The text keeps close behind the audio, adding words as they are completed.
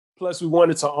Plus, we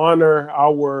wanted to honor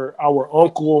our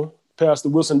uncle, Pastor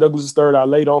Wilson Douglas III, our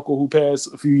late uncle who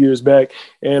passed a few years back,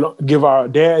 and give our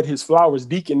dad his flowers,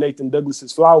 Deacon Nathan Douglas,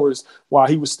 his flowers while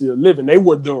he was still living. They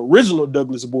were the original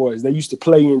Douglas boys. They used to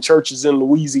play in churches in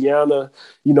Louisiana,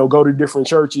 go to different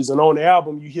churches. And on the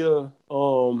album, you hear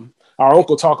our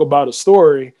uncle talk about a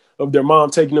story of their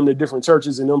mom taking them to different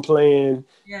churches and them playing.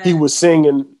 Yeah. He was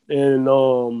singing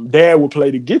and dad would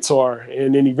play the guitar.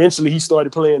 And then eventually he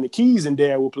started playing the keys and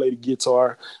dad would play the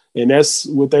guitar. And that's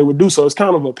what they would do. So it's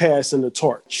kind of a passing the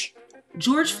torch.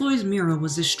 George Floyd's mural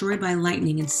was destroyed by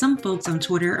lightning, and some folks on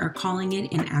Twitter are calling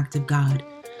it an act of God.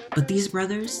 But these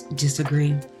brothers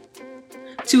disagree.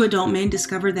 Two adult men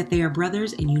discover that they are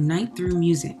brothers and unite through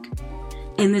music.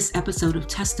 In this episode of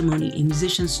Testimony, a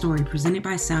musician's story presented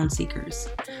by Soundseekers,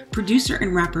 producer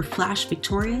and rapper Flash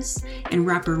Victorious and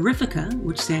rapper Riffica,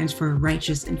 which stands for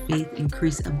Righteous and Faith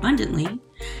Increase Abundantly,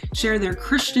 share their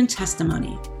Christian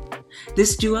testimony.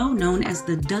 This duo, known as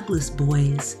the Douglas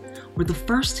Boyz, were the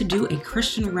first to do a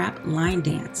Christian rap line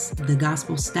dance, the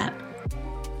Gospel Step.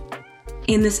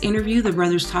 In this interview, the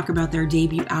brothers talk about their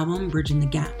debut album, Bridging the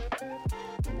Gap.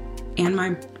 And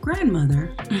my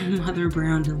grandmother, Mother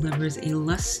Brown, delivers a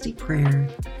lusty prayer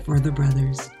for the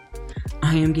brothers.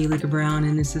 I am Galika Brown,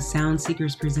 and this is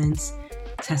Soundseekers Presents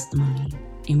Testimony,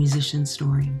 a musician's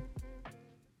story.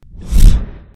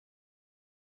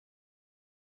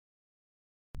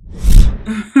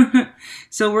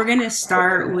 So we're going to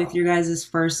start with your guys'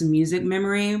 first music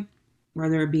memory,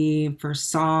 whether it be first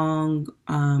song,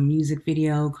 music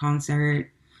video,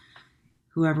 concert,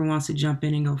 whoever wants to jump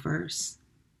in and go first.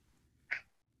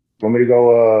 Want me to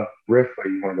go riff, or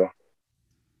you want to go?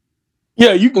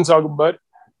 Yeah, you can talk about it.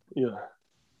 Yeah.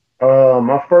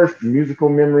 My first musical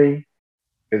memory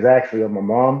is actually of my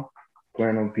mom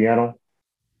playing on the piano.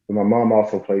 But my mom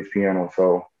also plays piano,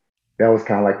 so that was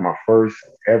kind of like my first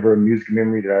ever music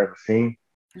memory that I ever seen.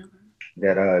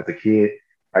 That as a kid,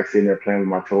 like sitting there playing with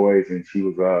my toys, and she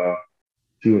was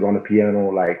on the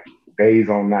piano like days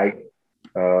on night,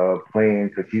 playing,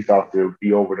 because she used to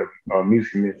be over the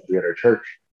music ministry at her church.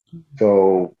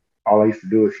 So all I used to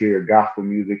do is hear gospel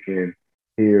music and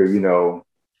hear,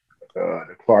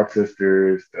 the Clark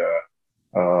Sisters,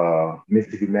 the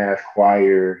Mississippi Mass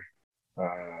Choir.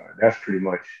 That's pretty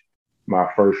much my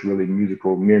first really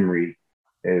musical memory,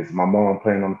 is my mom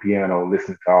playing on the piano,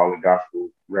 listening to all the gospel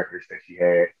records that she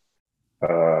had.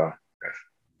 That's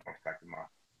like my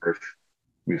first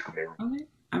musical memory. Okay.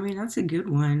 I mean, that's a good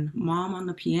one. Mom on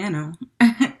the piano.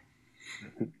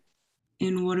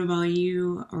 And what about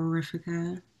you,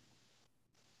 Riffica?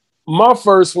 My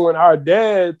first one, our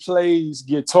dad plays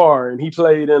guitar, and he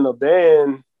played in a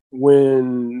band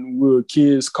when we were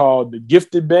kids called the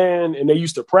Gifted Band, and they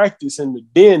used to practice in the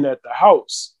den at the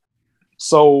house.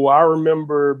 So I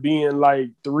remember being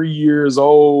like 3 years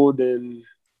old and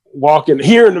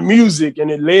hearing the music,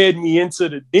 and it led me into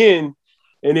the den.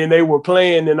 And then they were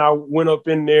playing, and I went up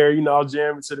in there, I was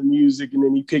jamming to the music, and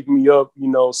then he picked me up,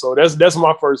 So that's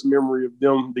my first memory of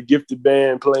them, the Gifted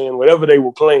Band, playing whatever they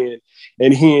were playing,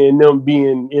 and hearing them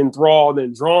being enthralled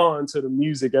and drawn to the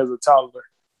music as a toddler.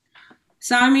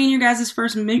 So, I mean, your guys'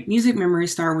 first music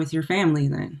memories start with your family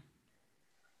then.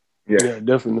 Yeah,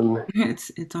 definitely.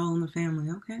 It's all in the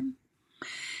family, okay.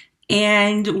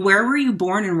 And where were you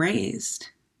born and raised?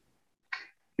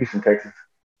 Houston, Texas.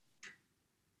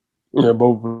 Yeah,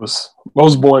 both of us. I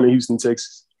was born in Houston,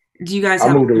 Texas. Do you guys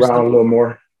I moved around a little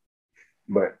more,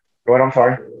 but go ahead, I'm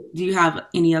sorry. Do you have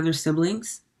any other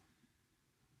siblings?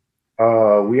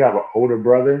 We have an older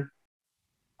brother,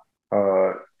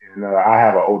 and I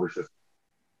have an older sister.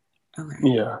 Okay.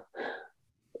 Yeah.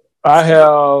 I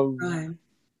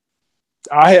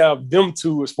have them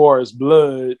two as far as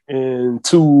blood, and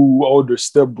two older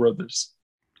stepbrothers.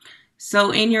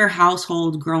 So in your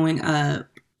household growing up,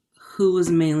 who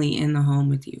was mainly in the home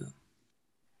with you?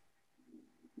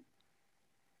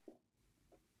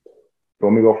 You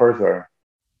want me to go first, or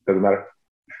doesn't matter?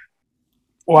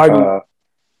 Well,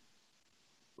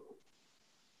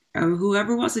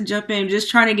 whoever wants to jump in,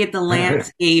 just trying to get the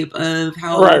landscape of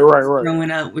how right. growing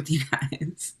up with you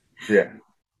guys. Yeah.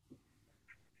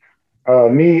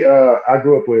 I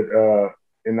grew up with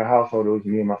in the household. It was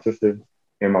me and my sister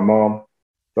and my mom.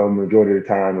 So the majority of the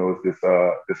time, it was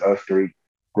this us three.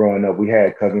 Growing up, we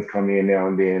had cousins come in now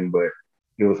and then, but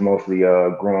it was mostly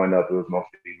growing up. It was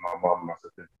mostly my mom and my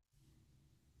sister.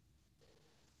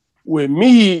 With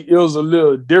me, it was a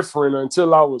little different.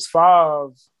 Until I was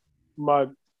 5,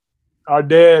 our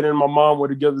dad and my mom were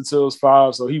together until I was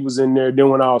 5, so he was in there. Then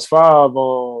when I was 5,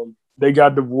 they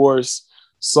got divorced,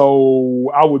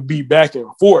 so I would be back and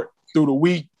forth through the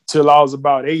week till I was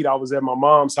about 8, I was at my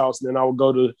mom's house. Then I would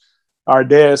go to our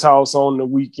dad's house on the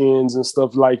weekends and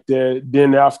stuff like that.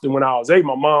 Then after, when I was 8,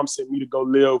 my mom sent me to go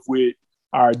live with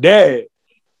our dad.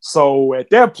 So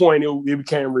at that point, it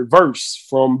became reversed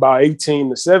from about 18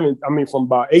 to 7. I mean, from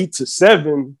about 8 to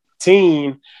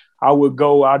 17,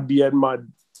 I'd be at my,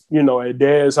 at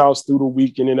dad's house through the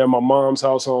week, and then at my mom's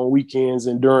house on weekends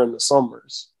and during the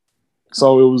summers.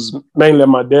 So it was mainly at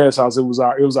my dad's house. It was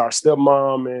our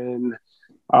stepmom and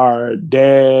our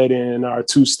dad and our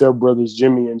 2 stepbrothers,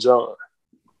 Jimmy and John.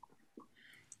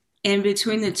 And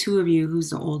between the 2 of you, who's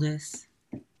the oldest?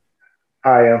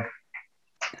 I am.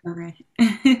 Okay.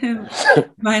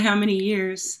 By how many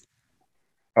years?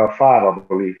 5, I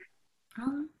believe.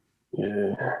 Oh.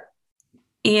 Yeah.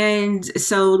 And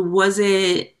so was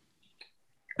it,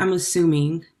 I'm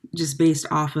assuming, just based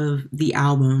off of the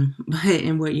album, but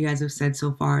and what you guys have said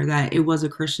so far, that it was a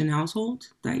Christian household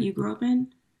that you grew up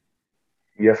in?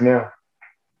 Yes, ma'am.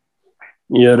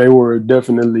 Yeah, they were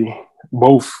definitely,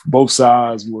 both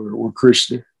sides were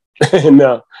Christian. And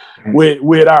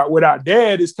with our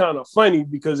dad, it's kind of funny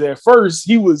because at first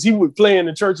he would play in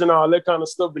the church and all that kind of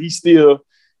stuff, but he still,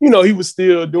 he was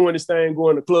still doing his thing,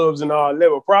 going to clubs and all that.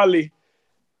 But probably,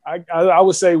 I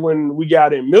would say when I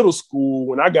got in middle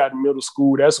school,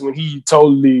 that's when he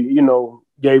totally,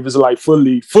 gave his life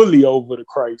fully over to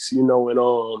Christ, and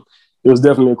it was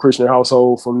definitely a Christian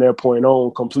household from that point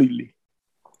on completely.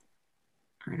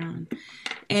 Right on.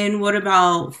 And what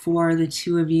about for the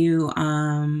 2 of you,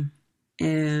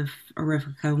 if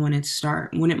Arifika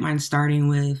wouldn't mind starting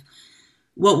with,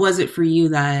 what was it for you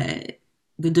that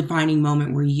the defining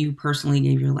moment where you personally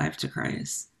gave your life to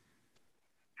Christ?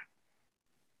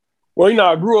 Well,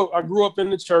 I grew up in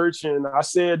the church, and I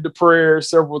said the prayer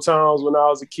several times when I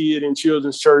was a kid in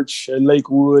children's church at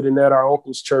Lakewood and at our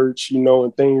uncle's church,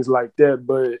 and things like that.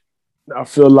 But I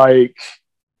feel like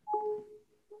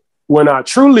when I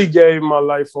truly gave my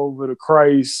life over to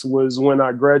Christ was when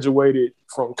I graduated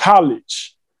from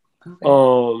college. Okay.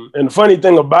 And the funny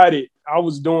thing about it, I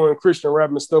was doing Christian rap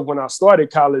and stuff when I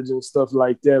started college and stuff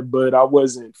like that, but I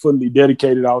wasn't fully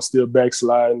dedicated. I was still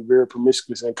backsliding, very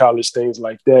promiscuous in college, things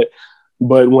like that.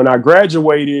 But when I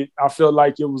graduated, I felt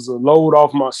like it was a load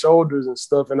off my shoulders and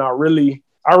stuff. And I remember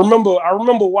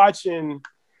watching,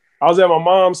 I was at my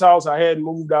mom's house. I hadn't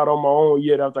moved out on my own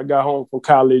yet after I got home from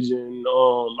college. And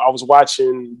I was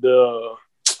watching the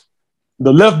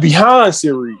Left Behind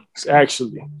series,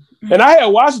 actually. And I had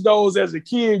watched those as a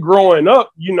kid growing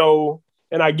up,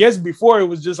 and I guess before it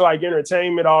was just like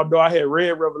entertainment, although I had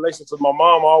read Revelation. So my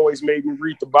mom always made me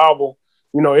read the Bible,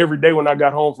 every day when I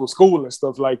got home from school and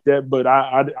stuff like that. But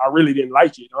I really didn't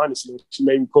like it, honestly. She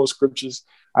made me quote scriptures.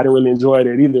 I didn't really enjoy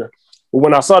that either. But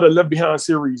when I saw the Left Behind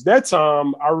series that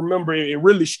time, I remember it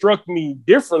really struck me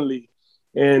differently.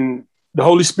 And the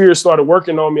Holy Spirit started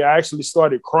working on me. I actually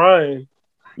started crying,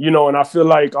 and I feel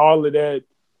like all of that,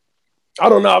 I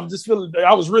don't know, I just feel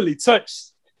I was really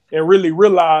touched and really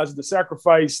realized the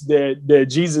sacrifice that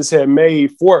Jesus had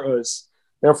made for us.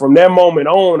 And from that moment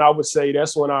on, I would say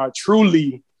that's when I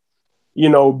truly,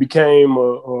 became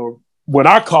what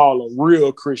I call a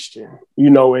real Christian,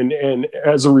 and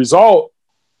as a result,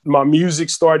 my music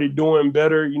started doing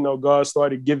better. God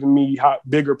started giving me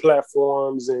bigger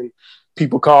platforms and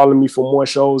people calling me for more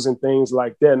shows and things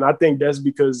like that. And I think that's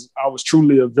because I was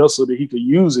truly a vessel that he could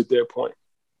use at that point.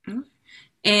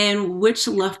 And which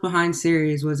Left Behind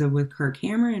series was it, with Kirk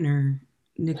Cameron or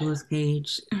Nicolas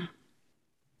Cage?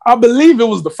 I believe it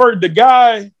was the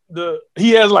guy,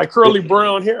 he has like curly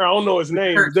brown hair. I don't know his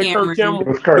name. Is that Kirk Cameron? It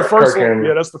was the first one.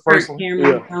 Yeah, that's the first one.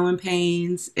 Cameron, Owen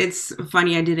Pains. It's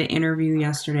funny. I did an interview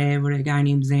yesterday with a guy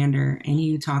named Xander, and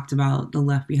he talked about the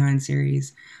Left Behind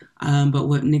series, but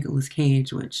with Nicolas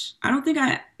Cage, which I don't think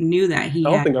I knew that he.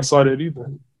 I don't think I saw that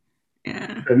either.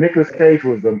 Yeah. The Nicolas Cage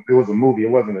was a movie.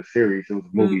 It wasn't a series. It was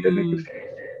a movie that Nicolas Cage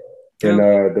did.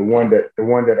 And the one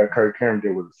that Kirk Cameron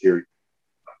did was a series.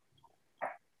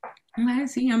 I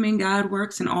see. I mean, God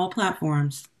works in all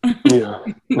platforms. Yeah.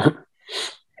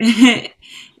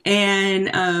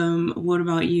 And what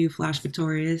about you, Flash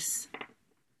Victorious?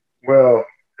 Well,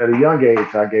 at a young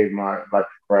age, I gave my life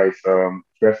to Christ.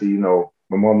 Especially,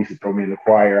 my mom used to throw me in the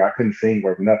choir. I couldn't sing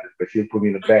worth nothing, but she'd put me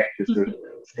in the back just to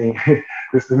sing,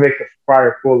 just to make the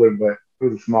choir fuller. But it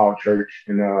was a small church,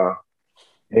 and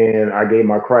I gave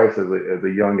my Christ as a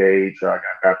young age. I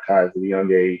got baptized at a young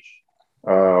age.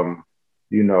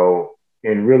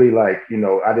 And really I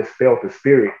just felt the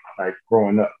Spirit like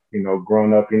growing up. I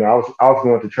was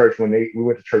going to church when we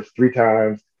went to church 2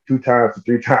 times to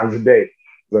 3 times a day.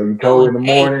 So you go in the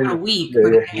morning, a week,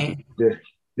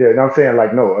 yeah. And I'm saying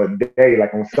a day,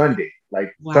 like on Sunday,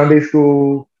 like wow. Sunday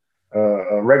school,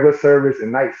 a regular service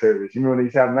and night service. You remember when they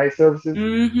used to have night services?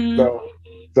 Mm-hmm.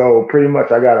 So pretty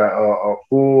much I got a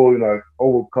full,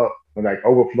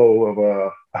 overflow of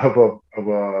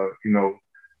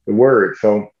the word.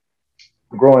 So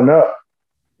growing up,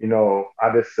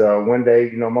 I just one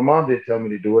day, my mom didn't tell me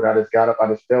to do it. I just got up. I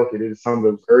just felt it. It was something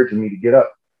that was urging me to get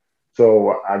up.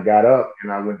 So I got up and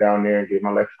I went down there and gave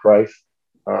my life to Christ,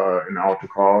 in the altar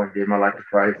call, and gave my life to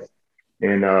Christ,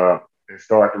 and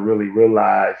started to really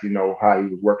realize, how he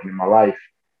was working in my life.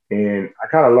 And I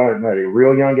kind of learned at a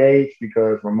real young age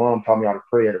because my mom taught me how to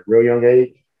pray at a real young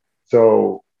age.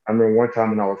 So I remember one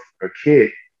time when I was a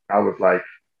kid, I was like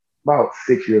about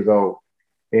 6 years old,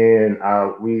 and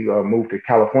we moved to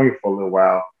California for a little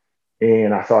while,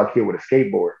 and I saw a kid with a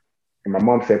skateboard, and my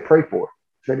mom said, "Pray for it."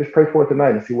 She said, "Just pray for it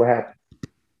tonight and see what happens."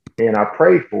 And I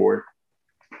prayed for it,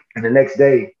 and the next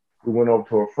day we went over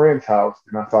to a friend's house,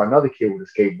 and I saw another kid with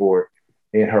a skateboard,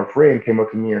 and her friend came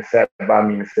up to me and sat by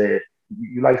me and said,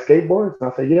 "You like skateboards?" And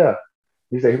I said, "Yeah."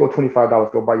 He said, "Here go $25.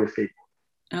 Go buy your skateboard."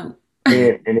 Oh.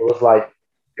 And and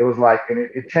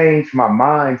it changed my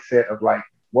mindset of like,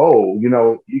 whoa, you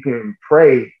can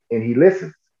pray and he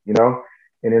listens, you know.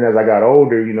 And then as I got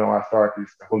older, I started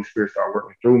the Holy Spirit started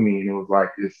working through me, and it was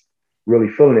like this really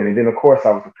feeling it. And then of course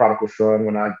I was a prodigal son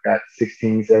when I got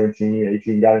 16, 17,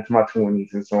 18, got into my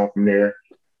 20s, and so on from there.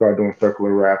 Started doing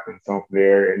circular rap and so on from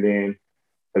there. And then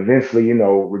eventually,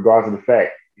 regardless of the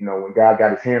fact, when God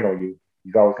got his hand on you,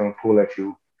 he's always gonna pull at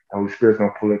you. The Holy Spirit's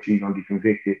gonna pull at you, you're gonna get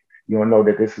convicted. You don't know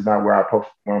that this is not where I'm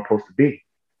supposed to be.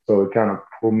 So it kind of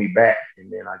pulled me back,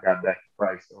 and then I got back to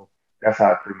Christ. So that's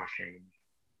how it pretty much came to me.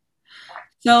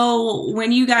 So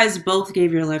when you guys both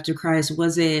gave your life to Christ,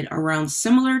 was it around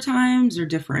similar times or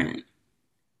different?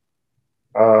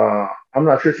 I'm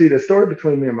not sure. See, the story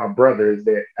between me and my brother is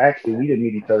that actually we didn't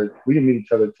meet each other. We didn't meet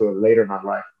each other until later in our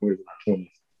life. When we was in our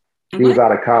 20s. He was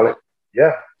What? out of college.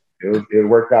 Yeah, it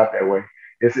worked out that way.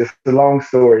 It's a long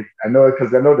story. I know it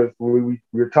because I know that we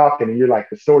were talking, and you're like,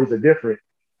 the stories are different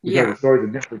because Yeah. the stories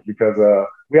are different because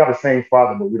we have the same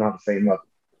father, but we don't have the same mother.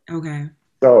 Okay.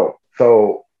 So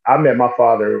I met my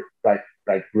father, like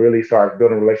really started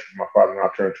building a relationship with my father when I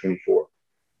turned 24,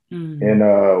 Mm. and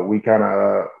we kind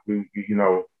of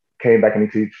came back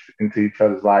into each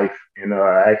other's life, and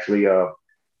actually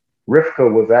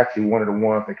Rivka was actually one of the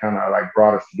ones that kind of like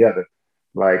brought us together.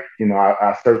 Like,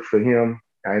 I searched for him,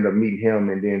 I ended up meeting him,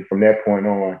 and then from that point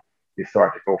on, it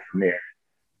started to go from there.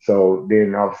 So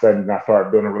then all of a sudden, I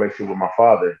started building a relationship with my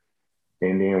father,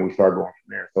 and then we started going from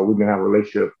there. So we've been having a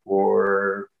relationship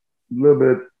for a little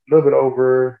bit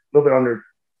under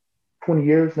 20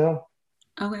 years now.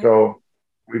 Okay. So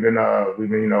we've been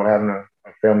having a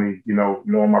family,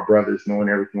 knowing my brothers, knowing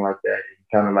everything like that, and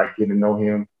kind of like getting to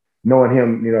knowing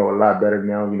him, a lot better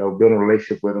now, building a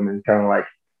relationship with him, and kind of like,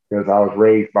 because I was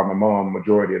raised by my mom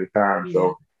majority of the time, Yeah.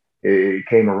 so it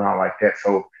came around like that.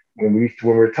 So when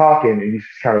we're talking, and you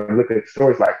just kind of look at the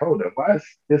stories like, hold up, why is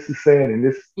this is saying and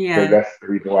this? So Yeah. that's the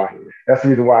reason why. That's the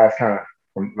reason why it's kind of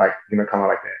like, kind of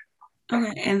like that.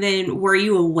 Okay. And then were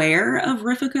you aware of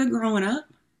Rifika growing up?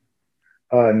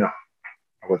 No,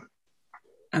 I wasn't.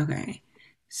 Okay.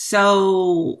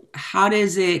 So how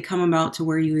does it come about to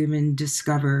where you even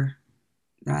discover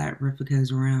that Rifika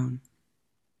is around?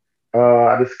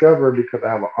 I discovered because I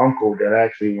have an uncle that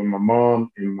actually, when my mom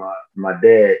and my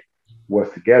dad was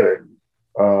together,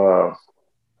 uh,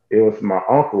 it was my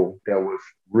uncle that was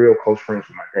real close friends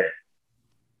with my dad.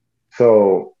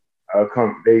 So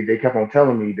they kept on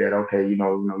telling me that, okay, you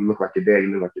look like your dad,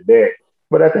 you look like your dad.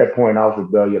 But at that point, I was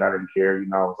rebellious. I didn't care.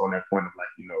 I was on that point of like,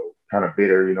 kind of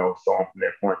bitter, so on from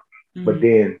that point. But Mm.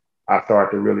 then I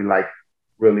started to really like,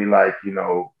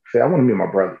 say I want to meet my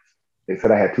brothers. They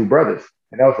said I had two brothers,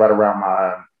 and that was right around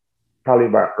my probably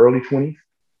about early 20s.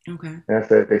 Okay. And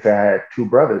they said I had two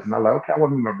brothers, and I was like, okay, I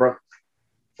want to meet my brothers.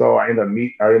 So I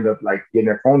ended up like getting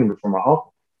their phone number from my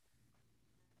uncle.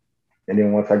 And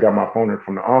then once I got my phone number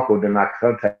from the uncle, then I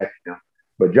contacted him.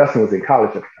 But Justin was in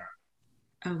college at the time.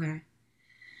 Okay.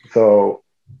 So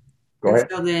go And ahead.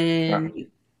 so then,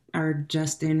 or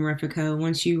Justin Rifika,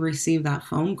 once you receive that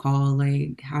phone call,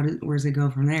 like where's it go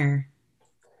from there?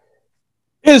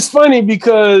 It's funny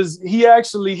because he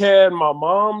actually had my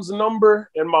mom's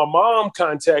number, and my mom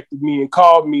contacted me and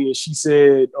called me, and she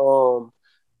said,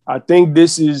 I think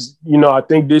this is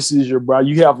your brother.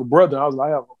 You have a brother. I was like,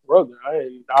 I have a brother.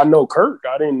 I know Kirk.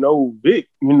 I didn't know Vic,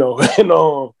 and I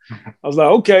was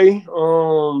like, okay.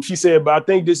 She said, but I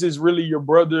think this is really your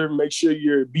brother. Make sure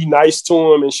you be nice to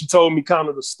him. And she told me kind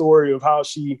of the story of how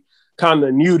she kind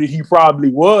of knew that he probably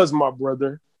was my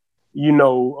brother,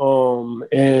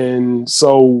 and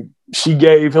so she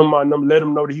gave him my number, let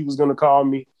him know that he was going to call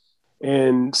me.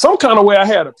 And some kind of way I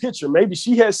had a picture. Maybe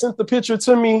she had sent the picture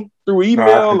to me through No, I sent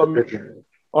email, the picture.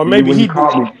 or maybe When he you did.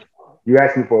 called me, you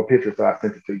asked me for a picture, so I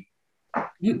sent it to you.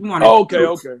 You wanted Oh, okay.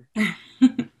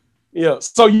 Yeah.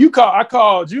 So I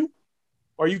called you,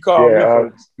 or you called me Yeah,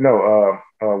 first? no,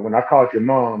 when I called your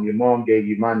mom gave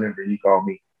you my number and you called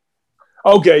me.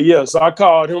 Okay, yeah. So I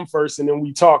called him first, and then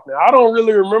we talked. Now I don't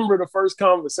really remember the first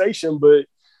conversation, but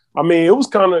I mean, it was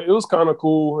kind of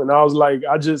cool. And I was like,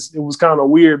 it was kind of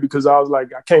weird because I was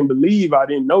like, I can't believe I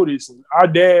didn't know this. And our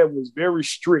dad was very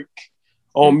strict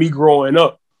on me growing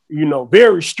up,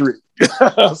 very strict.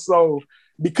 So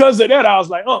because of that, I was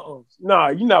like, nah,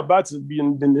 you're not about to be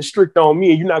this strict on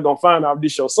me, and you're not gonna find out if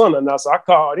this your son or not. So I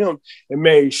called him and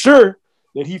made sure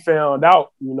that he found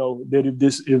out, that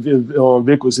if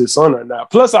Vic was his son or not.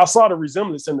 Plus, I saw the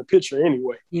resemblance in the picture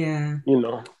anyway. Yeah.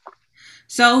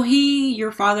 So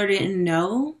your father didn't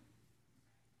know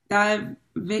that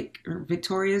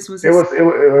Victoria's was It his was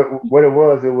what it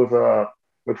was. It was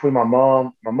between my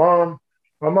mom.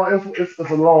 It's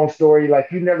a long story.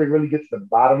 Like you never really get to the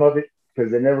bottom of it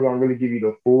because they're never gonna really give you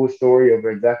the full story of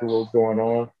exactly what was going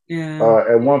on. Yeah.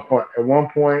 At one point,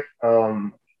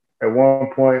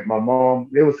 my mom.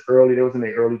 It was early. It was in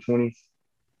their early 20s,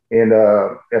 and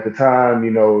at the time,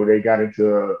 they got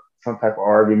into some type of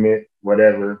argument,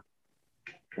 whatever.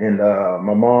 And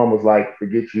my mom was like,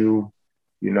 "Forget you,"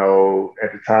 at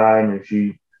the time, and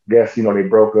she guess they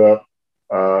broke up.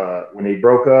 When they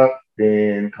broke up,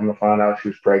 then come to find out she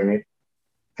was pregnant.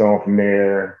 So on from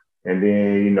there, and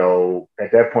then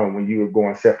at that point when you were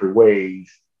going separate ways,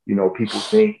 people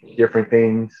think different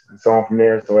things, and so on from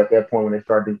there. So at that point when they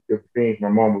started doing different things, my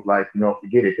mom was like,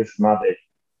 forget it. This is my baby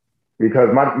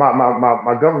because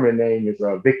my government name is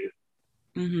Victor,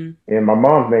 and my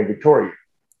mom's name Victoria.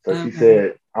 So she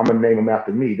said, I'm gonna name him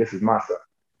after me. This is my son.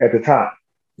 At the time.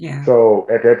 Yeah. So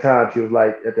at that time, she was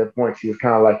like, at that point, she was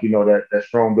kind of like, that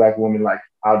strong black woman, like,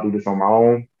 I'll do this on my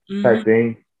own type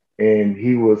thing. And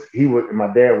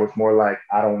my dad was more like,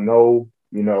 I don't know,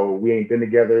 we ain't been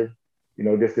together,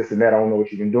 this and that. I don't know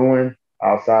what you've been doing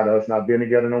outside of us not being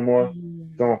together no more.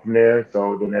 So on from there.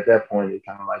 So then at that point, it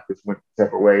kind of like just went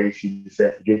separate ways. She just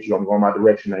said, forget you, I'm going my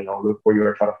direction. I ain't gonna look for you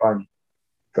or try to find you.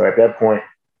 So at that point,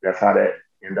 that's how that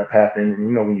ended up happening.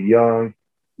 And, when you're young,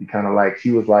 you kind of like, she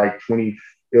was like 20.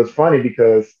 It was funny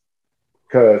because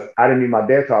I didn't meet my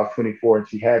dad till I was 24 and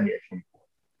she had me at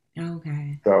 24.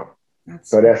 Okay.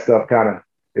 So that stuff kind of,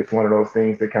 it's one of those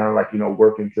things that kind of like,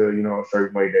 work into, a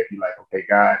certain way that you like, okay,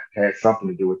 God had something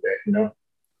to do with that,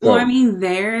 Well, I mean,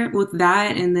 there with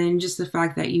that, and then just the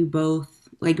fact that you both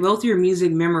your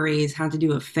music memories had to do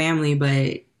with family,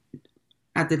 but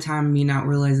at the time, you not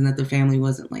realizing that the family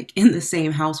wasn't like in the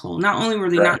same household. Not only were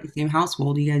they not in the same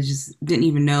household, you guys just didn't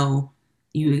even know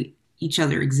each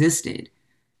other existed.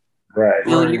 Right.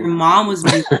 So your mom was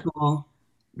musical,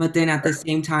 but then at the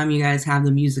same time, you guys have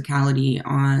the musicality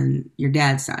on your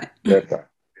dad's side. That's right.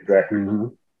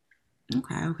 Exactly.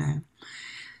 Okay.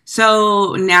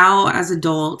 So now, as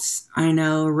adults, I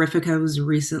know Rifika was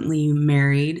recently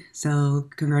married. So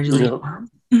congratulations.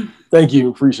 Yeah. Thank you.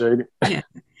 Appreciate it. Yeah.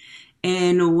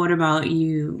 And what about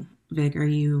you, Vic? Are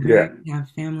you married? You have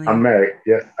family? I'm married.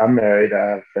 Yes, I'm married. I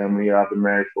have family. I've been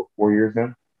married for 4 years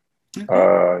now.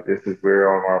 Okay. We're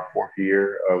on our 4th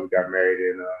year. We got married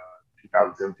in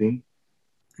 2017.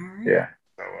 All right. Yeah.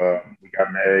 So we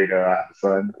got married. I have a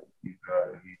son.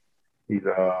 He's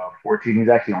 14. He's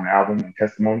actually on the album and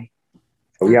Testimony.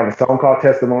 So we have a song called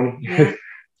Testimony. Yeah.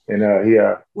 And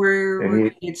we're gonna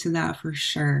get to that for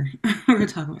sure. We're gonna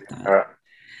talk about that.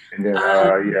 And then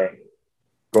yeah.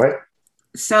 Go ahead.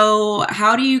 So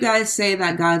how do you guys say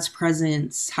that God's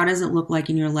presence, how does it look like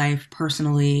in your life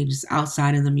personally, just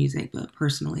outside of the music, but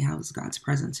personally, how is God's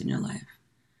presence in your life?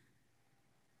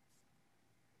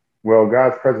 Well,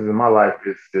 God's presence in my life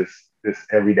is this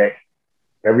every day.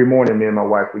 Every morning, me and my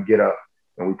wife, we get up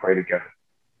and we pray together.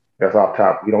 That's off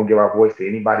top. We don't give our voice to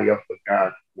anybody else but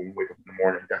God when we wake up in the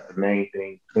morning. That's the main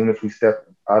thing. As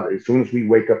soon as we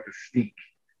wake up to speak,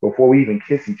 before we even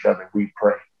kiss each other, we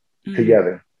pray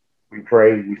together. We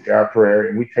pray, we say our prayer,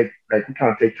 and we kind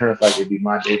of take turns, like it'd be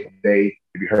my day today,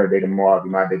 it'd be her day tomorrow, it'd be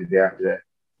my day the day after that.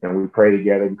 And we pray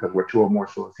together because we're 2 or more,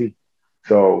 so is he.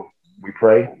 So we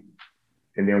pray,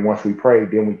 and then once we pray,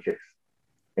 then we kiss.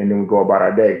 And then we go about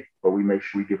our day. But we make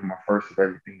sure we give him a first of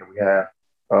everything that we have.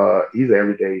 He's an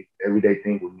everyday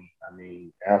thing with me. I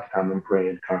mean, half the time I'm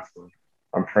praying constantly.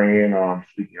 I'm praying,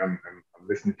 speaking, I'm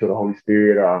listening to the Holy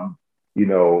Spirit.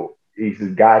 He's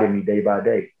just guiding me day by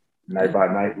day, night by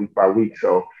night, week by week.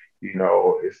 So,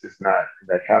 it's just not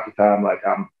like half the time,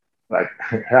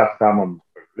 half the time I'm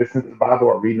listening to the Bible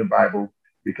or reading the Bible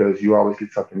because you always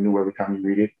get something new every time you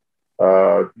read it.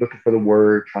 looking for the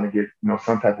word, trying to get,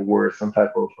 some type of word, some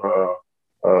type of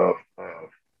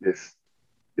this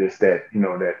that,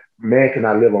 that man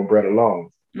cannot live on bread alone,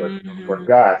 but the word of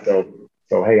God.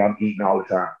 So hey, I'm eating all the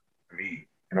time. I'm eating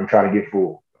and I'm trying to get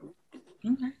full.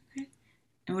 Okay.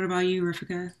 And what about you,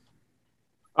 Rafika?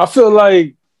 I feel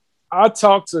like I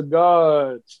talk to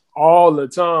God all the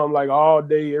time, like all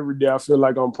day, every day. I feel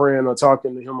like I'm praying or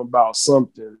talking to him about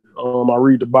something. I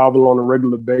read the Bible on a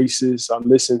regular basis. I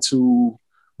listen to,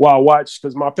 I watch,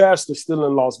 because my pastor's still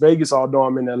in Las Vegas, although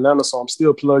I'm in Atlanta, so I'm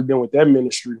still plugged in with that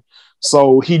ministry.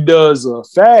 So he does a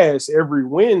fast every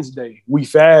Wednesday. We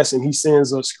fast and he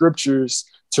sends us scriptures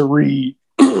to read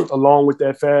along with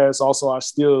that fast. Also,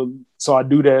 I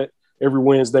do that every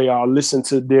Wednesday. I'll listen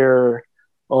to their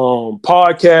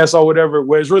podcast or whatever,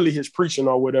 where it's really his preaching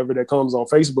or whatever that comes on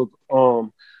Facebook.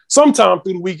 Sometime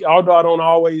through the week, although I don't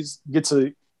always get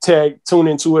to tune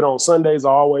into it on Sundays,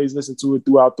 I always listen to it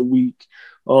throughout the week.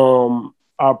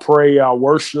 I pray, I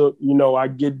worship, I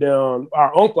get down.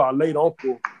 Our late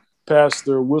uncle,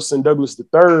 Pastor Wilson Douglas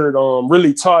III,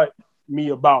 really taught me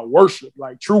about worship,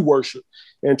 like true worship.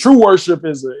 And true worship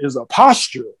is a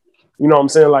posture, you know what I'm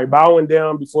saying? Like bowing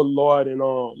down before the Lord and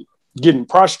getting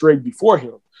prostrate before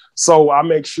him. So I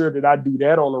make sure that I do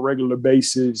that on a regular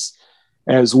basis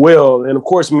as well. And of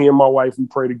course, me and my wife, we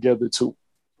pray together too.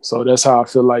 So that's how I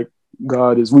feel like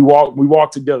God is. We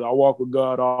walk together. I walk with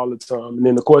God all the time. And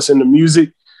then of course in the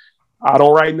music, I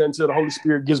don't write nothing until the Holy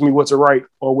Spirit gives me what to write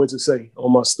or what to say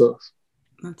on my stuff.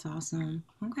 That's awesome.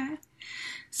 Okay.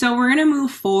 So we're going to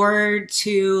move forward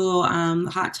to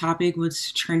the hot topic,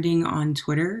 what's trending on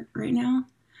Twitter right now.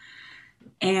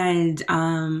 And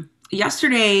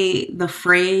yesterday, the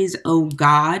phrase "Oh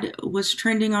God" was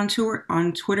trending on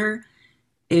Twitter,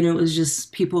 and it was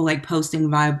just people like posting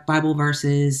Bible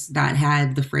verses that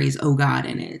had the phrase "Oh God"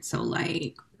 in it. So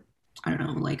like, I don't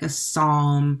know, like a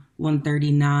Psalm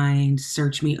 139,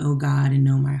 "Search me, O God, and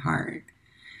know my heart."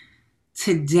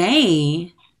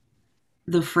 Today,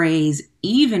 the phrase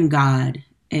 "Even God"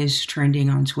 is trending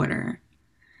on Twitter.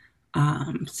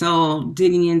 So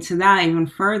digging into that even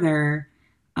further,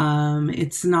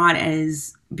 it's not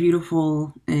as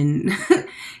beautiful and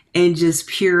and just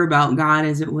pure about God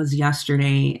as it was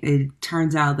yesterday. It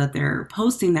turns out that they're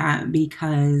posting that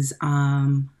because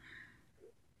I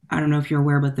don't know if you're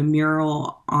aware, but the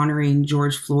mural honoring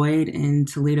George Floyd in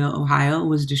Toledo, Ohio,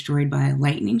 was destroyed by a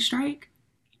lightning strike.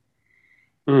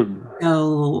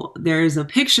 So there's a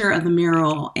picture of the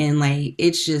mural, and like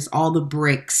it's just all the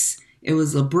bricks. It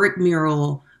was a brick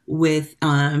mural with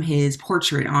his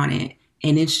portrait on it,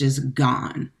 and it's just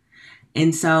gone.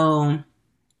 And so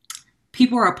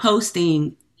people are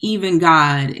posting, even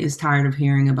God is tired of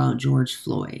hearing about George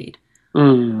Floyd.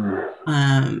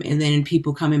 And then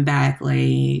people coming back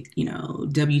like,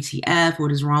 WTF,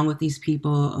 what is wrong with these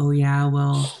people? Oh yeah,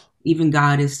 well, even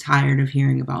God is tired of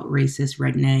hearing about racist,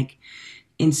 redneck,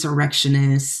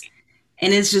 insurrectionists.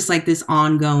 And it's just like this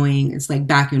ongoing, it's like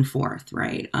back and forth,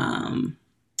 right?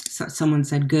 So someone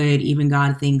said, good, even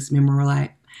God thinks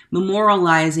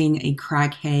memorializing a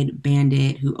crackhead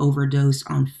bandit who overdosed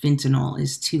on fentanyl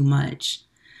is too much.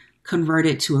 Convert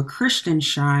it to a Christian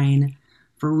shrine,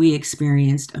 for we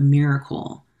experienced a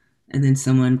miracle. And then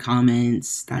someone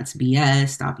comments, that's BS.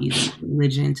 Stop using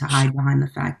religion to hide behind the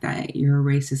fact that you're a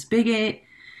racist bigot.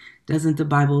 Doesn't the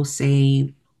Bible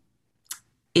say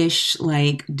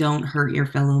like, don't hurt your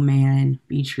fellow man,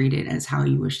 be treated as how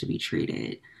you wish to be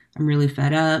treated? I'm really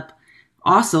fed up.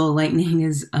 Also, lightning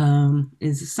is a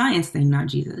science thing, not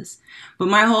Jesus. But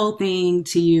my whole thing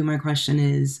to you, my question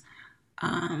is,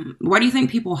 why do you think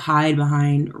people hide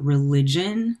behind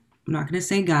religion? I'm not going to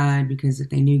say God, because if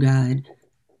they knew God,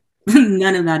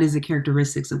 none of that is the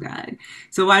characteristics of God.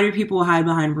 So why do people hide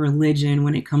behind religion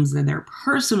when it comes to their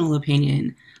personal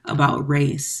opinion about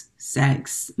race,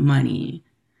 sex, money?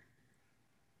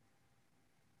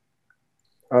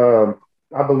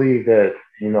 I believe that,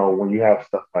 when you have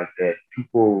stuff like that,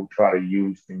 people try to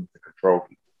use things to control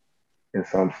people in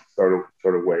some sort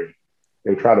of way.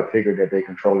 They try to figure that they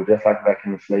control it, just like back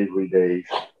in the slavery days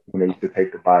when they used to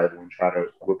take the Bible and try to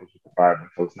whip us with the Bible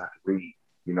so it's not to read,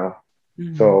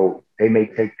 Mm-hmm. So they may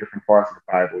take different parts of the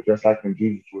Bible, just like when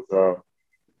Jesus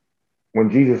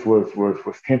was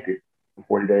tempted for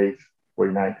 40 days,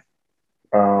 40 nights.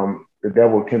 The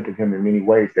devil tempted him in many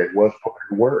ways that was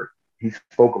the word. He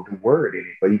spoke of the word in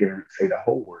it, but he didn't say the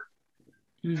whole word.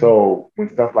 Mm-hmm. So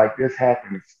when stuff like this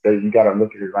happens, you got to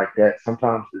look at it like that.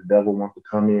 Sometimes the devil wants to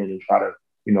come in and try to,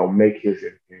 make his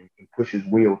and push his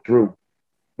will through,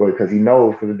 but because the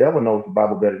devil knows the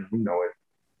Bible better than we know it.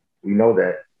 We know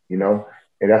that,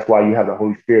 And that's why you have the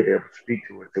Holy Spirit there to speak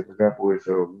to it. So, for example, it's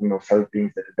certain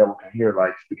things that the devil can hear,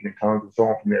 like speaking in tongues and so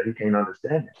on. From there, he can't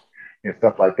understand it and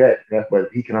stuff like that. But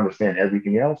he can understand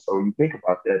everything else. So you think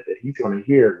about that he's going to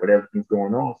hear what everything's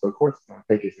going on. So of course, he's going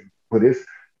to take it and put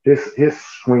his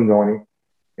swing on it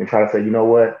and try to say, you know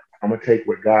what, I'm going to take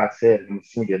what God said and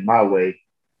swing it my way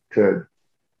to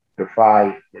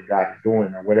defy what God is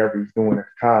doing or whatever he's doing at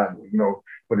the time.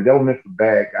 When the devil meant for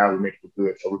bad, God will make it for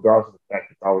good. So regardless of the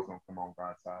fact, it's always going to come on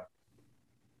God's side.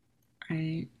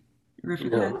 Right.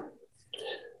 Yeah.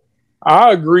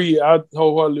 I agree. I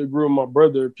wholeheartedly agree with my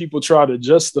brother. People try to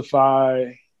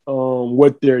justify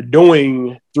what they're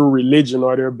doing through religion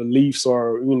or their beliefs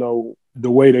or, the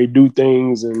way they do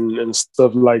things and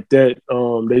stuff like that.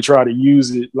 They try to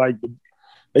use it like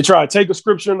they try to take a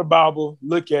scripture in the Bible,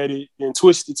 look at it, and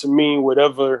twist it to mean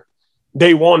whatever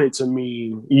they want it to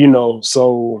mean,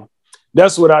 So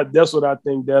that's what I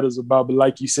think that is about. But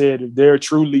like you said, if they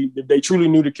truly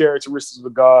knew the characteristics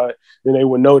of God, then they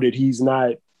would know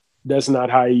that that's not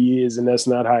how he is, and that's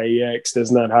not how he acts,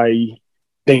 that's not how he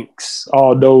thinks.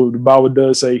 Although the Bible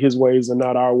does say his ways are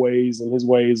not our ways, and his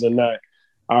ways are not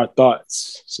our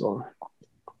thoughts. So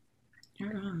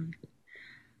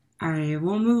all right,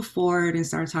 we'll move forward and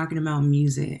start talking about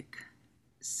music.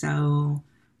 So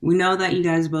we know that you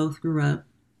guys both grew up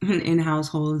in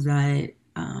households that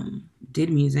did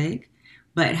music,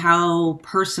 but how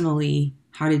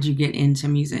did you get into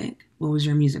music? What was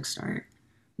your music start?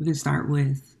 We can start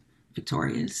with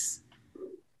Victorious.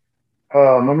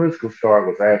 My musical start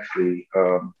was actually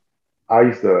I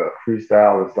used to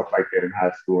freestyle and stuff like that in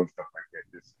high school and stuff like that.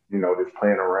 Just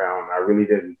playing around. I really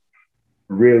didn't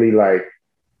really like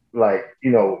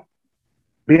being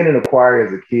in a choir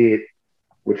as a kid,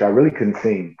 which I really couldn't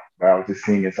sing. I was just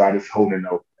singing, so I just holding a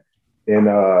note. And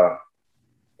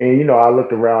I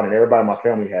looked around and everybody in my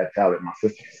family had talent. My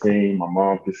sister could sing, my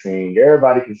mom could sing,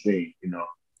 everybody could sing.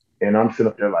 And I'm sitting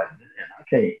up there like, man, I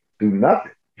can't do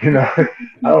nothing. I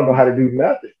don't know how to do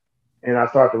nothing. And I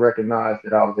started to recognize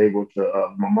that I was able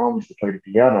to. My mom used to play the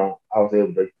piano. I was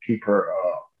able to keep her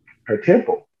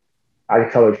tempo. I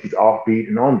could tell her if she's offbeat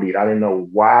and on beat. I didn't know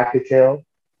why I could tell,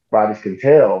 but I just can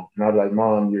tell. And I was like,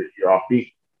 Mom, you're off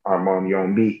beat. Or Mom, you're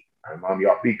on beat. Or Mom,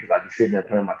 you're off beat because I'd be sitting there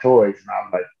playing my toys, and I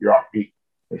was like, you're off beat.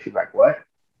 And she's like, what?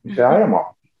 She said, I am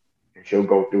off beat. And she'll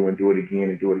go through and do it again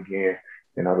and do it again.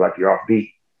 And I was like, you're off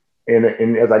beat. And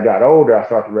as I got older, I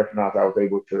started to recognize I was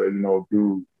able to,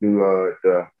 do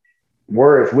the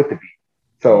words with the beat.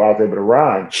 So I was able to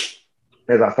rhyme.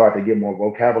 As I started to get more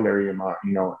vocabulary in my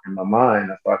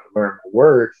mind, I started to learn more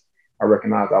words. I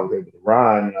recognized I was able to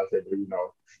rhyme and I was able to,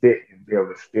 spit and be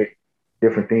able to spit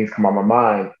different things come on my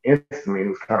mind instantly. It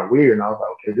was kind of weird. And I was like,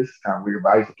 okay, this is kind of weird.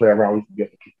 But I used to play around. We used to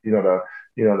get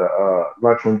the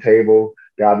lunchroom table.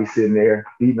 I'd be sitting there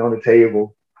eating on the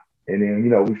table. And then,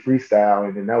 we freestyle.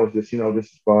 And then that was just,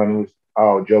 this is fun. It was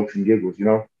all jokes and giggles.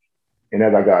 And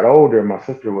as I got older, my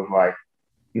sister was like,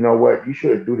 you know what, you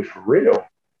should do this for real.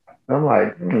 And I'm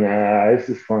like, nah, it's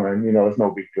just fun. It's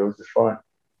no big deal. It's just fun.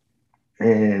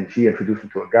 And she introduced me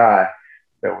to a guy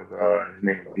that was, his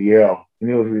name was DL.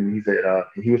 And he said,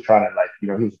 he was trying to he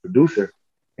was a producer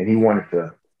and he wanted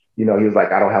to, he was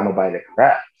like, I don't have nobody that can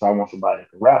rap. So I want somebody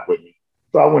that can rap with me.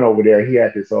 So I went over there. He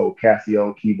had this old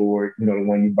Casio keyboard, the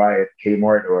one you buy at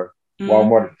Kmart or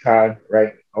Walmart at the time,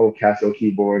 right? Old Casio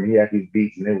keyboard. And he had these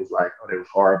beats and it was like, oh, they was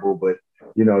horrible. But,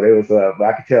 they was, but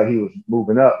I could tell he was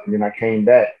moving up. And then I came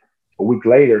back 2 weeks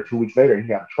later, and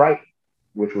he had a Triton,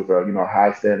 which was a,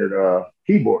 high standard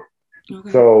keyboard.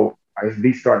 Okay. So his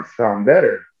beats started to sound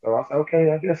better. So I was like,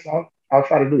 okay, I guess I'll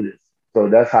try to do this. So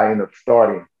that's how I ended up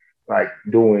starting,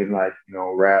 doing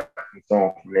rap and so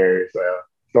on from there. It's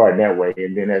starting that way.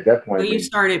 And then at that point, so you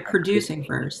started producing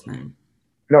first, then?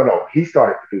 No, he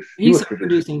started producing. He was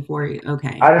producing for you.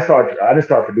 Okay. I didn't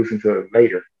start producing until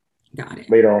later. Got it.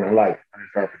 Later on in life, I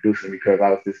didn't start producing because I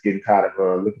was just getting tired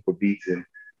of looking for beats and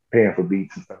paying for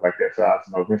beats and stuff like that. So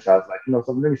eventually I was like,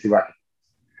 so let me see what I can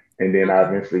do. And then I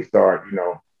eventually started,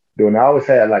 doing. I always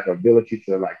had ability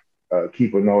to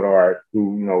keep a note or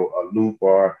do a loop,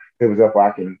 or if it was up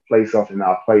where I can play something,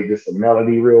 I'll play just a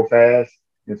melody real fast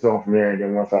and so on from there. And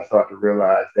then once I start to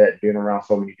realize that being around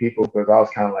so many people, because I was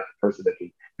kind of like a person that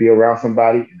could be around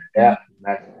somebody and adapt and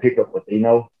actually pick up what they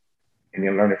know and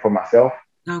then learn it for myself.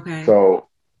 Okay. So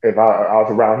if I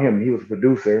was around him, he was a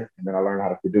producer, and then I learned how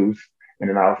to produce. And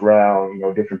then I was around,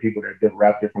 different people that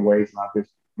rap different ways, and I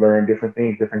just learned different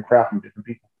things, different craft from different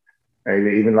people. And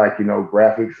even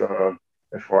graphics,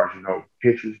 as far as,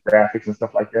 pictures, graphics and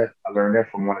stuff like that. I learned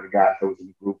that from one of the guys that was in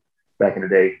the group back in the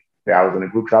day. That I was in a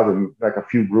group. So I was in a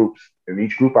few groups. In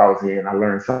each group I was in, I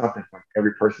learned something from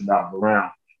every person that I was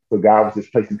around. So God was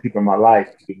just placing people in my life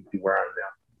to get me to where I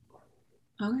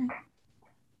am Okay.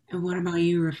 And what about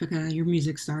you, Rafika? Your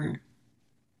music start?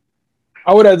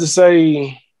 I would have to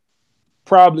say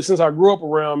probably since I grew up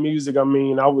around music. I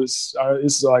mean,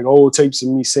 it's like old tapes of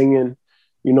me singing,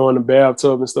 in the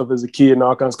bathtub and stuff as a kid and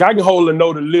all kinds of stuff. I can hold a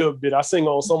note a little bit. I sing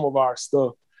on some of our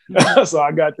stuff. Mm-hmm. So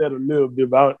I got that a little bit,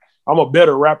 but I'm a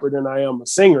better rapper than I am a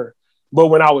singer. But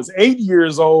when I was 8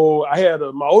 years old, I had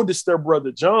my oldest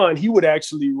stepbrother, John. He would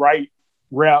actually write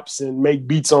raps and make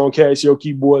beats on Casio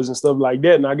keyboards and stuff like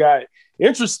that. And I got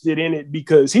interested in it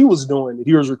because he was doing it.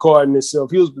 He was recording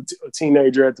himself. He was a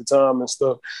teenager at the time and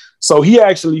stuff. So he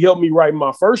actually helped me write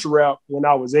my first rap when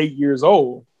I was 8 years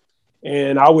old.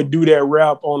 And I would do that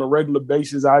rap on a regular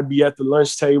basis. I'd be at the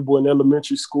lunch table in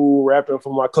elementary school rapping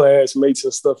for my classmates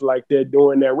and stuff like that,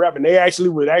 doing that rap. And they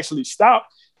would stop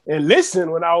and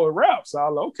listen when I would rap. So I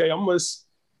was like, okay, I must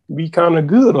be kind of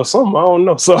good or something. I don't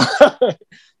know. So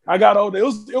I got older. It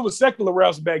was secular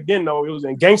raps back then, though.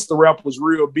 And gangster rap was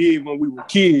real big when we were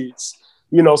kids,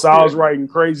 so I was writing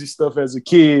crazy stuff as a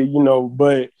kid,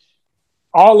 but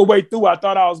all the way through, I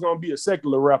thought I was going to be a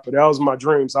secular rapper. That was my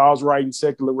dream. So I was writing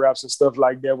secular raps and stuff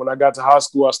like that. When I got to high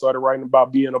school, I started writing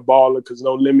about being a baller because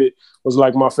No Limit was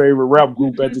like my favorite rap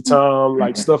group at the time,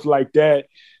 like stuff like that,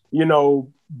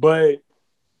 but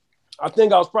I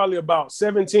think I was probably about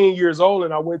 17 years old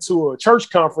and I went to a church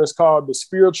conference called the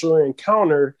Spiritual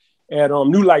Encounter at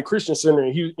New Light Christian Center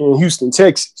in Houston,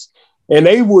 Texas. And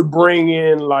they would bring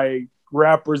in like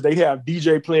rappers. They have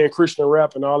DJ playing Christian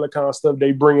rap and all that kind of stuff.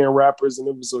 They bring in rappers and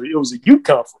it was a youth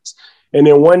conference. And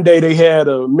then one day they had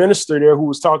a minister there who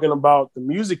was talking about the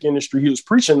music industry. He was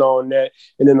preaching on that.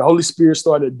 And then the Holy Spirit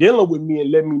started dealing with me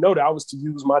and let me know that I was to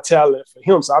use my talent for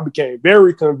him. So I became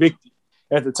very convicted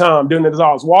at the time. Then as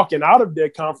I was walking out of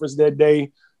that conference that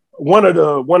day, one of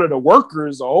the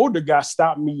workers, the older guy,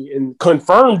 stopped me and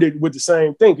confirmed it with the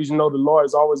same thing. Because, the Lord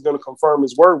is always going to confirm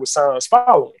his word with signs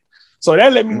following. So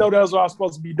that let me know that's what I was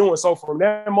supposed to be doing. So from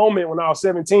that moment when I was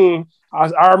 17,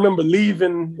 I remember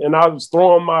leaving and I was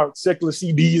throwing my secular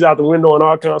CDs out the window and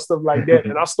all kind of stuff like that.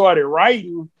 And I started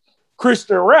writing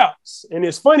Christian raps. And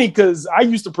it's funny because I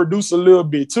used to produce a little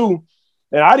bit too.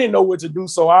 And I didn't know what to do.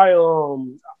 So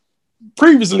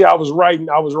previously I was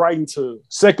writing to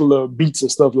secular beats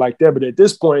and stuff like that. But at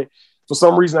this point, for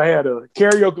some reason, I had a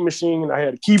karaoke machine. I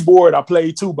had a keyboard. I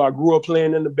played tuba. I grew up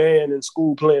playing in the band in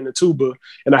school, playing the tuba,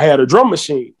 and I had a drum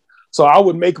machine. So I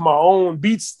would make my own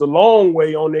beats the long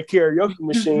way on that karaoke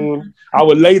machine. I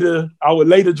would lay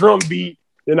the drum beat,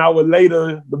 then I would lay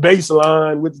the bass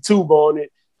line with the tuba on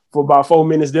it for about 4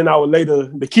 minutes. Then I would lay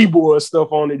the keyboard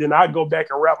stuff on it. Then I'd go back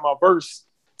and rap my verse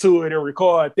to it and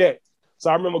record that. So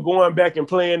I remember going back and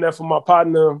playing that for my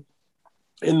partner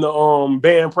in the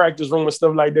band practice room and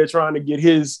stuff like that, trying to get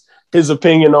his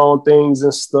opinion on things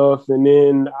and stuff. And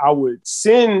then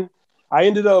I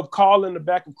ended up calling the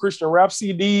back of Christian rap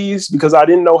CDs because I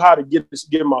didn't know how to get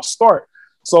my start.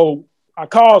 So I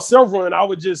called several and I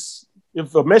would just,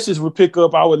 if a message would pick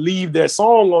up, I would leave that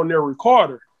song on their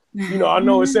recorder. I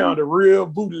know it sounded real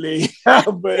bootleg,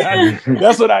 but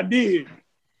that's what I did.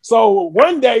 So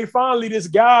one day, finally, this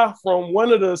guy from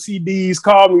one of the CDs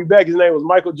called me back. His name was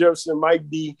Michael Jefferson, Mike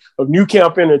D of New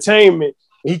Camp Entertainment.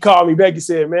 He called me back. He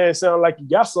said, "Man, it sounds like you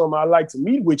got something. I'd like to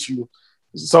meet with you."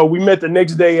 So we met the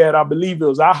next day at, I believe it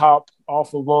was IHOP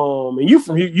off of and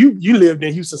you lived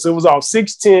in Houston, so it was off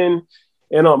 610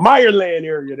 in Meyerland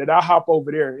area. That I hop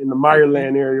over there in the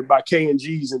Meyerland area by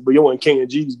K&G's, but you weren't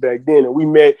K&G's back then. And we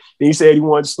met, and he said he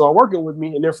wanted to start working with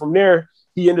me, and then from there,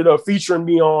 he ended up featuring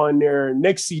me on their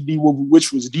next CD,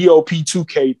 which was DOP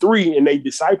 2K3, and they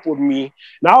discipled me.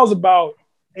 And I was about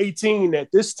 18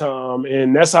 at this time,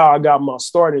 and that's how I got my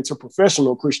start into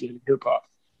professional Christian hip hop.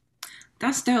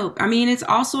 That's dope. I mean, it's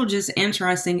also just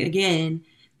interesting, again,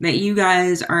 that you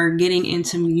guys are getting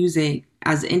into music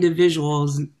as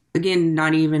individuals, again,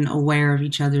 not even aware of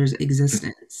each other's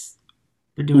existence.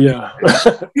 But doing Okay.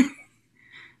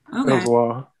 That's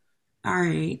wild. All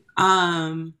right.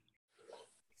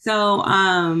 So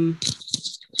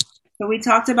we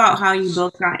talked about how you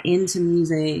both got into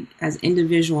music as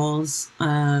individuals,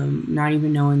 not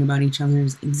even knowing about each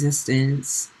other's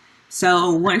existence.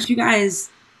 So once you guys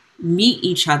meet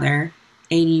each other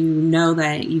and you know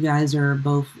that you guys are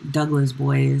both Douglas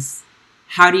boys,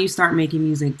 how do you start making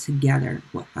music together?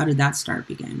 How did that start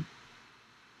begin?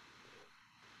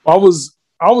 I was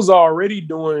already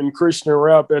doing Christian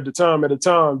rap at the time. At the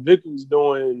time, Vic was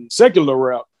doing secular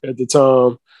rap at the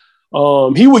time.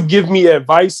 He would give me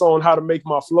advice on how to make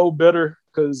my flow better.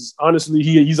 because honestly,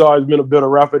 he's always been a better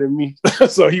rapper than me.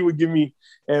 So he would give me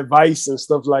advice and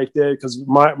stuff like that, because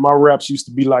my raps used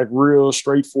to be like real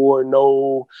straightforward,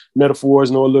 no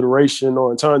metaphors, no alliteration, no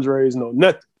entendres, no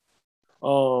nothing.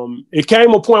 It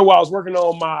came a point where I was working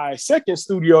on my second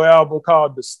studio album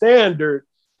called The Standard,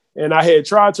 and I had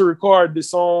tried to record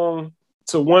this song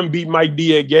to one beat Mike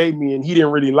D had gave me, and he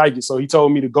didn't really like it. So he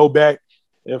told me to go back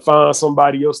and find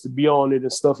somebody else to be on it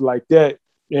and stuff like that.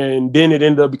 And then it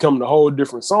ended up becoming a whole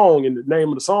different song. And the name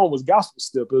of the song was Gospel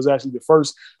Step. It was actually the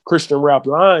first Christian rap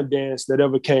line dance that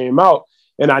ever came out.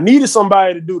 And I needed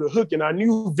somebody to do the hook. And I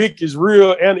knew Vic is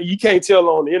real, and you can't tell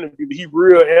on the interview, but he's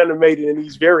real animated and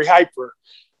he's very hyper.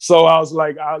 So I was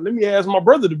like, let me ask my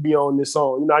brother to be on this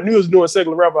song. You know, I knew he was doing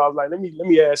secular rap. I was like, let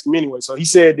me ask him anyway. So he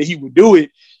said that he would do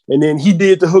it. And then he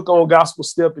did the hook on Gospel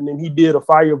Step, and then he did a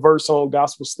fire verse on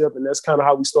Gospel Step. And that's kind of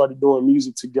how we started doing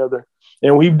music together.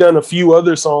 And we've done a few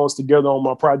other songs together on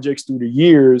my projects through the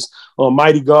years.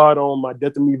 Mighty God on my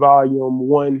Death of Me Volume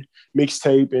 1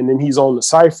 mixtape. And then he's on the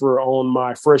Cypher on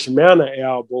my Fresh Manna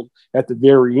album at the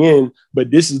very end. But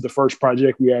this is the first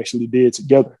project we actually did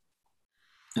together.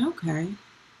 Okay.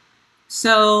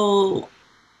 So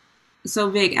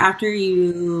Vic, after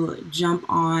you jump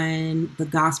on the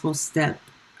Gospel Step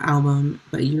album,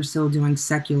 but you're still doing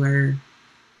secular,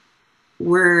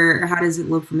 how does it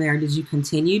look from there? Did you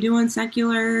continue doing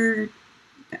secular?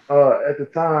 At the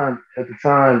time,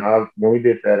 when we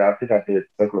did that, I think I did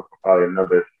secular for probably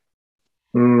another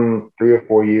 3 or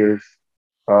 4 years.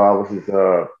 I was just,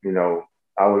 I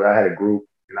had a group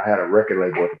and I had a record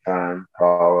label at the time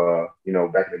called,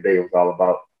 back in the day, it was all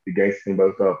about the gangster thing, but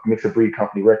it was a Mix and Breed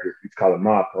Company Records. We call it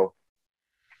Mob.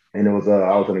 And it was,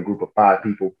 I was in a group of 5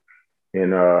 people.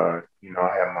 And, I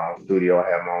had my own studio, I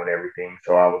had my own everything.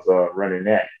 So I was running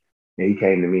that. And he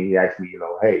came to me, he asked me,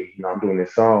 hey, I'm doing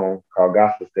this song called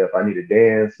Gospel Step. I need a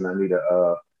dance and I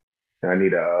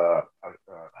need a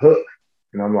hook.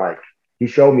 And I'm like, he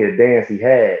showed me a dance he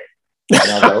had. And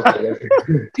I was like,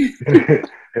 okay,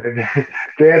 that's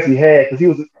dance he had, because he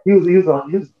was a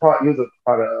part of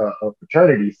a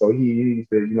fraternity. So he used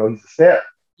to, he's a step.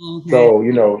 Okay.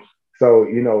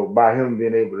 So, by him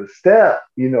being able to step,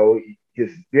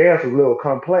 his dance was a little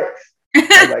complex. I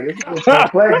was like, it's a little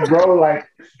complex, bro. Like,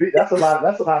 that's a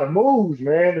lot of moves,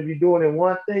 man, to be doing in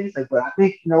one thing. Like, but I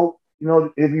think,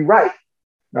 it'd be right.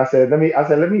 And I said, let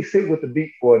me sit with the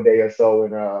beat for a day or so,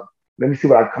 and let me see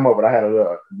what I come up with. I had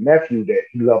a nephew that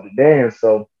he loved to dance,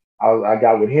 so I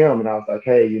got with him, and I was like,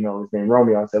 hey, his name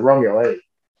Romeo. I said, Romeo, hey,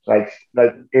 like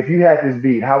if you had this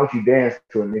beat, how would you dance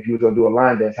to it? And if you was gonna do a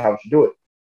line dance, how would you do it?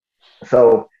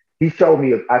 So he showed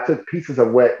me. I took pieces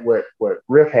of what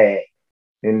Riff had,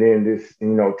 and then this,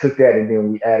 took that, and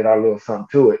then we added our little something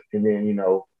to it, and then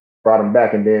brought him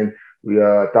back, and then we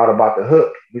thought about the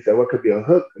hook. We said, what could be a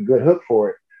good hook for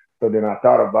it? So then I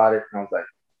thought about it, and I was like,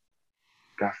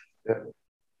 gospel step,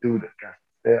 do the gospel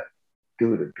step,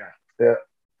 do the gospel step.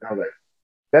 And I was like,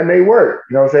 that may work.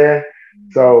 You know what I'm saying?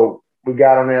 So we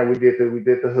got on there, we did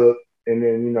the hook, and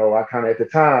then I kind of at the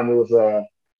time it was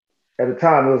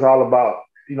all about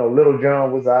Little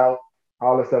John was out,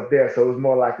 all that stuff there. So it was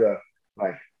more like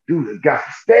do the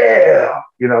gospel step,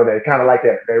 that kind of like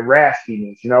that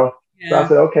raspiness, Yeah. So I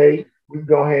said, okay, we can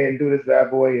go ahead and do this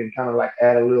bad boy and kind of like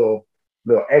add a little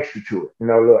extra to it, a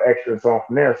little extra song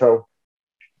from there. So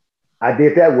I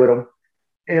did that with him,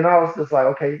 and I was just like,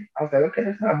 okay, that's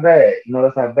not bad,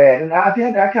 that's not bad. And I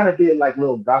kind of did like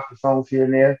little gospel songs here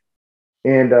and there,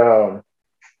 and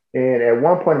at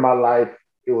one point in my life,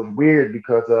 it was weird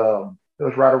because it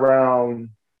was right around,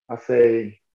 I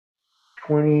say,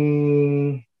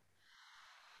 20,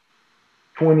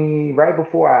 right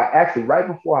before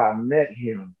I met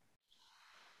him,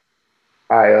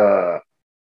 I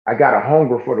got a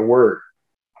hunger for the word.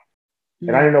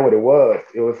 And I didn't know what it was.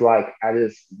 It was like I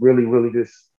just really, really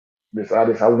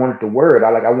I wanted the word.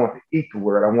 I wanted to eat the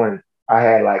word. I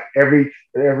had like every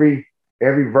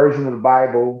version of the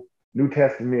Bible, New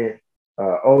Testament,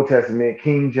 Old Testament,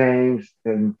 King James,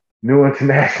 and New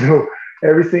International,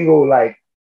 every single like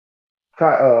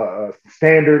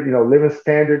standard, Living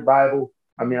Standard Bible.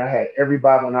 I mean, I had every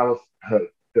Bible, and I was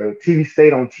the TV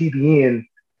stayed on TBN.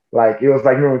 Like it was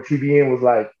like, TBN was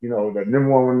like, the number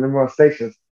one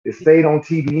stations. It stayed on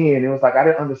TBN. It was like I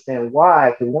didn't understand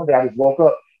why. Because one day I just woke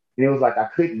up and it was like I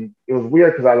couldn't. It was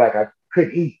weird because I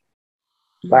couldn't eat.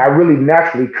 Like I really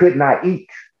naturally could not eat.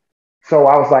 So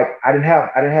I was like I didn't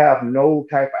have no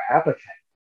type of appetite.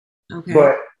 Okay.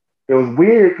 But it was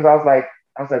weird because I was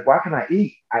like, why can I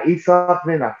eat? I eat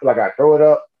something, I feel like I throw it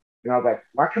up. And I was like,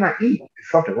 why can I eat? Is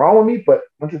something wrong with me? But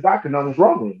once the doctor knows what's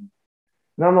wrong with me.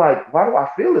 And I'm like, why do I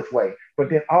feel this way?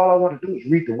 But then all I want to do is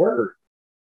read the word.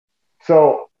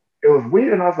 So it was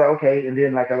weird, and I was like, okay. And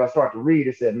then, like, as I started to read,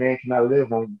 it said, "Man cannot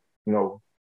live on,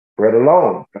 bread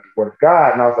alone, but the word of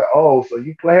God." And I was like, oh, so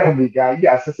you play on me, guy. You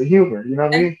got a sense of humor. You know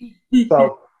what I mean?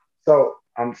 So, so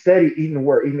I'm steady eating the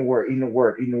word, eating the word, eating the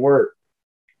word, eating the word,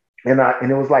 and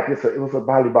it was like this. It was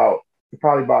probably about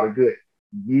a good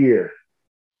year,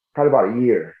 probably about a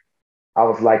year. I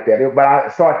was like that, but I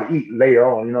started to eat later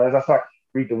on. As I started to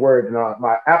read the word,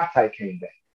 my appetite came back.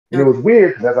 And it was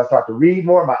weird because as I started to read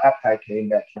more, my appetite came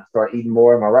back. And I started eating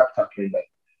more, and my appetite came back.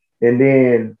 And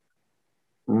then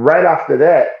right after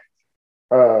that,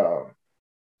 uh,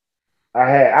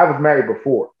 I was married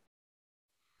before.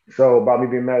 So about me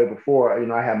being married before,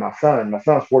 I had my son. My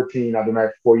son's 14. I've been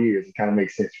married for 4 years. It kind of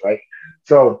makes sense, right?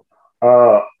 So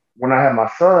uh, when I had my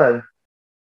son,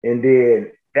 and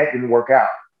then that didn't work out.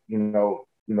 She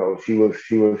was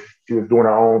doing her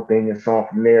own thing and so on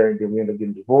from there, and then we ended up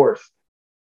getting divorced.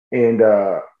 And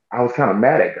I was kind of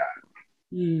mad at God.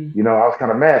 I was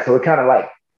kind of mad. So it kind of like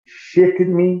shifted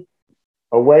me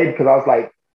away because I was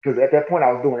like, because at that point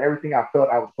I was doing everything I felt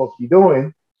I was supposed to be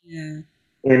doing, Yeah.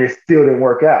 and it still didn't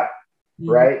work out, Mm-hmm.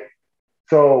 right?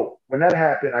 So when that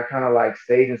happened, I kind of like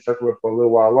stayed in circular for a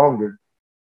little while longer,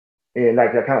 and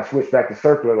like I kind of switched back to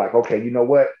circular. Like, okay, you know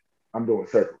what? I'm doing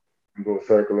circular. I'm doing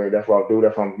circular. That's what I'll do.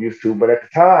 That's what I'm used to. But at the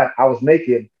time, I was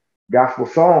making gospel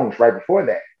songs right before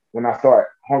that when I started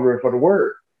hungering for the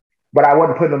word. But I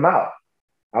wasn't putting them out.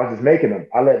 I was just making them.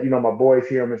 I let my boys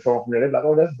hear them and so on from there. They're like,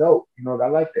 "Oh, that's dope. I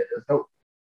like that. That's dope."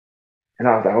 And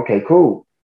I was like, "Okay, cool."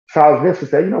 So I was eventually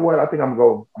saying, "You know what? I think I'm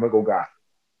gonna go gospel."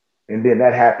 And then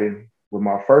that happened with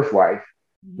my first wife.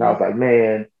 And I was like,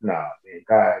 "Man, nah, man,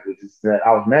 God, it's just that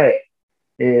I was mad."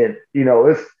 And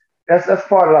it's that's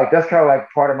part of that's kind of like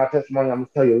part of my testimony. I'm gonna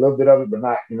tell you a little bit of it, but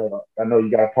not I know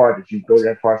you got a part that you go to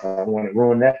that part, so I don't want to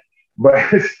ruin that. But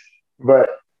but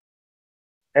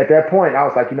at that point, I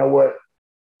was like, you know what?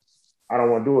 I don't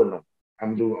want to do it no more.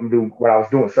 I'm doing what I was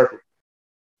doing circular.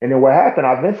 And then what happened?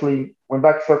 I eventually went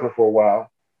back to circular for a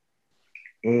while,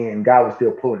 and God was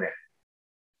still pulling that.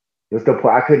 It was still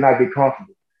pulling. I could not get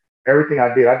comfortable. Everything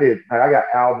I did. Like, I got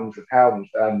albums and albums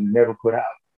that I never put out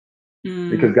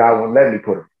because God wouldn't let me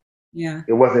put them. Yeah.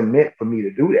 It wasn't meant for me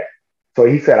to do that. So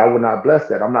he said, I would not bless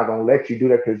that. I'm not going to let you do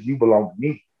that because you belong to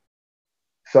me.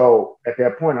 So at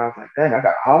that point, I was like, dang, I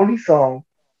got all these songs.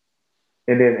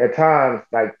 And then at times,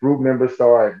 like group members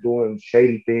started doing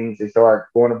shady things. They started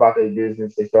going about their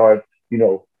business. They started,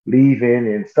 leaving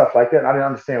and stuff like that. And I didn't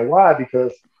understand why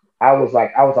because I was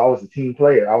always a team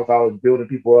player. I was always building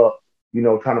people up,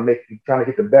 trying to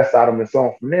get the best out of them and so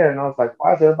on from there. And I was like,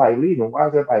 why is everybody leaving? Why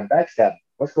is everybody backstabbing?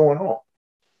 What's going on?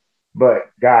 But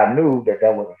God knew that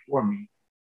wasn't for me.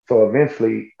 So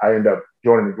eventually I ended up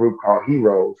joining a group called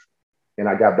Heroes, and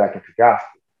I got back into gospel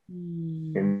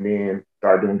and then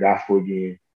started doing gospel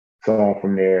again, so on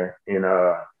from there. And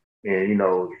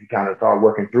he kind of started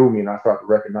working through me, and I started to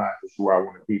recognize this is where I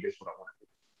want to be. This is what I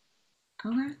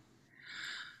want to Okay.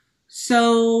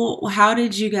 So, how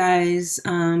did you guys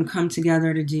come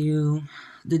together to do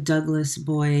the Douglas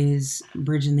Boyz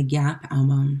Bridging the Gap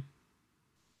album?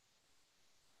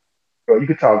 do. So you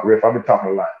can talk, Griff. I've been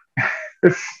talking a lot.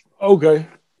 Okay.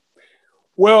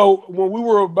 Well,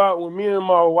 when me and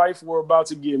my wife were about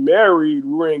to get married,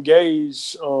 we were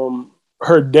engaged.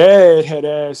 Her dad had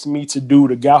asked me to do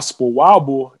the gospel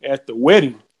wobble at the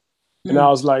wedding. And I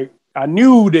was like, I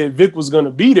knew that Vic was going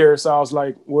to be there. So I was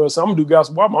like, well, so I'm going to do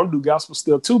gospel wobble. I'm going to do gospel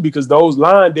step too, because those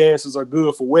line dances are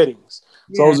good for weddings.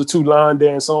 So those are 2 line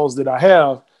dance songs that I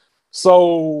have.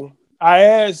 So I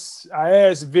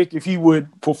asked Vic if he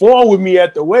would perform with me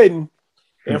at the wedding.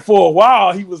 And for a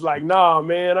while, he was like, "Nah,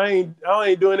 man, I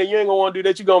ain't doing it. You ain't gonna want to do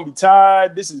that. You're gonna be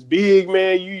tired. This is big,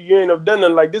 man. You ain't never done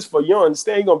nothing like this for. You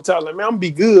understand? You're gonna be tired." Like, man, I'm gonna be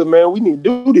good, man. We need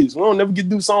to do this. We don't never get to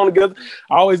do song together.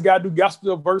 I always gotta do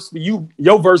gospel verse for you,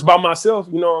 your verse by myself.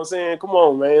 You know what I'm saying? Come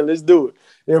on, man, let's do it.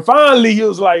 And finally, he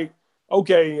was like,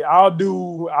 "Okay, I'll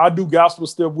do gospel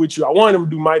step with you." I wanted him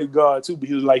to do Mighty God too, but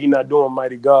he was like, he's not doing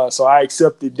Mighty God, so I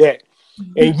accepted that.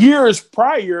 And years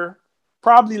prior,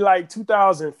 probably like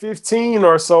 2015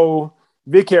 or so,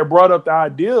 Vic had brought up the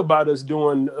idea about us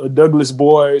doing a Douglas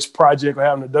Boyz project or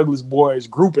having a Douglas Boyz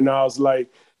group. And I was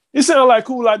like, it sounded like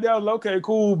cool like that. I was like, okay,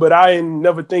 cool. But I didn't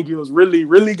never think it was really,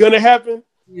 really going to happen,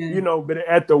 but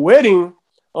at the wedding,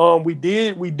 we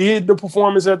did the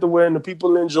performance at the wedding. The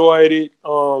people enjoyed it.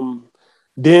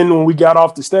 Then when we got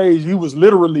off the stage, he was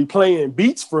literally playing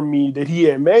beats for me that he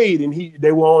had made. And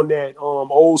they were on that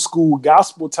old school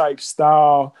gospel type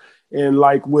style, and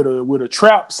like with a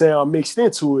trap sound mixed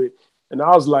into it. And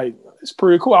I was like, it's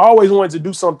pretty cool. I always wanted to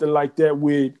do something like that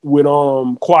with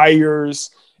choirs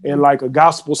and like a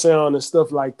gospel sound and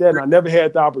stuff like that. And I never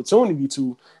had the opportunity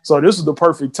to. So this was the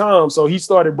perfect time. So he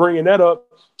started bringing that up,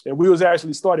 and we was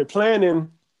actually started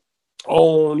planning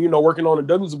on, working on the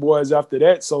Douglas Boys after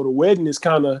that. So the wedding is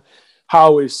kind of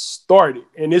how it started.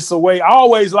 And it's a way, I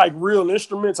always like real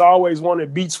instruments. I always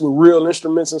wanted beats with real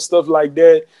instruments and stuff like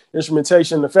that,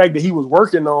 instrumentation. The fact that he was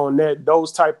working on that,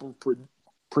 those type of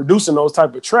producing those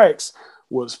type of tracks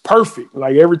was perfect.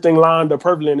 Like everything lined up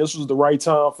perfectly, and this was the right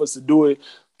time for us to do it.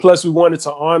 Plus, we wanted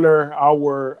to honor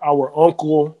our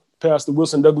uncle, Pastor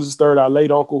Wilson Douglas III, our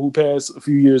late uncle who passed a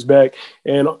few years back,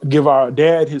 and give our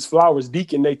dad his flowers,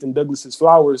 Deacon Nathan Douglas, his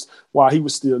flowers while he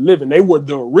was still living. They were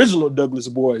the original Douglas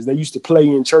Boys. They used to play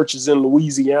in churches in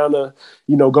Louisiana,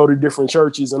 go to different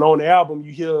churches. And on the album,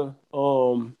 you hear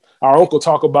our uncle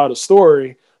talk about a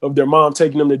story of their mom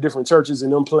taking them to different churches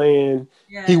and them playing.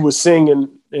 Yeah. He was singing,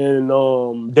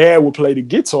 and dad would play the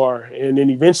guitar. And then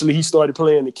eventually he started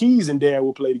playing the keys, and dad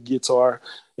would play the guitar.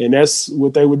 And that's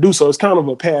what they would do. So it's kind of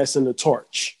a passing the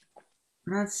torch.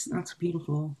 That's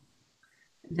beautiful.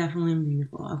 Definitely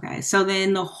beautiful. Okay. So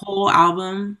then the whole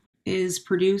album is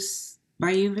produced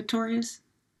by you, Victorious?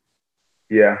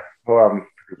 Yeah. Whole album is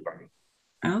produced by me.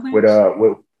 Okay.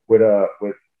 With a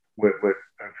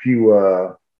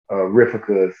few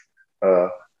rifficas.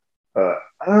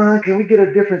 Can we get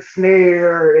a different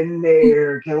snare in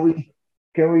there? Can we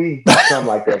something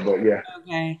like that? But yeah.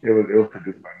 Okay. It was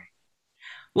produced by me.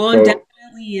 Well, it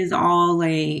definitely is all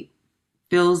like,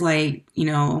 feels like,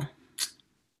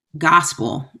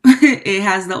 gospel. It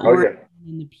has the organ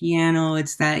and the piano.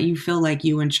 It's that you feel like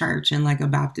you in church in like a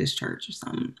Baptist church or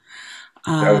something.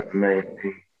 That was the main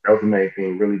thing. That was the main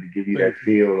thing, really, to give you that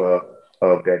feel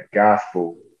of that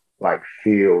gospel, like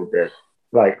feel that,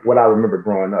 like what I remember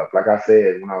growing up. Like I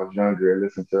said, when I was younger, I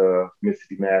listened to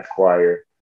Mississippi Mass Choir,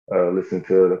 listened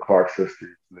to the Clark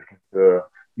Sisters, listened to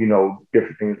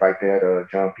different things like that,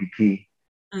 John P. Key,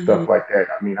 stuff like that.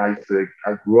 I mean, I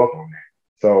grew up on that.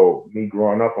 So me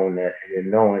growing up on that and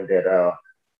knowing that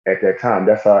at that time,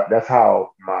 that's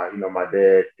how my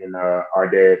dad and our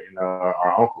dad and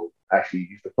our uncle actually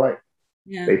used to play.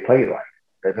 Yeah. They played like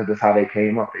that. That's just how they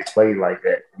came up. They played like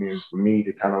that. I mean, for me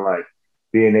to kind of like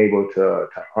being able to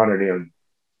honor them,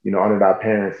 honor our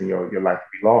parents and your life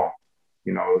belong.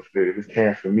 It was a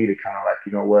chance for me to kind of like,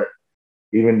 you know what,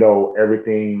 even though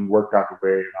everything worked out the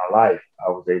way in our life, I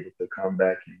was able to come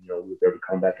back and, we were able to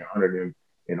come back and honor them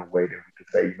in a way that we could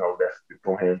say, that's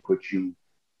go ahead and put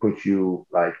you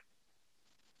like,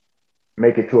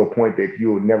 make it to a point that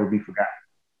you will never be forgotten.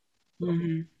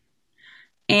 Mm-hmm.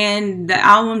 And the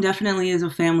album definitely is a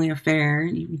family affair.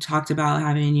 You talked about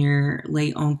having your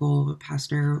late uncle,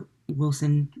 Pastor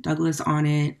Wilson Douglas, on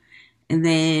it. And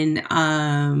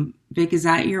then, Vic, is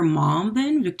that your mom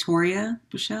then, Victoria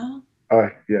Bushell? Yeah,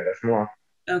 that's mom.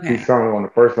 Okay. She sung on the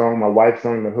first song. My wife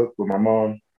sung the hook with my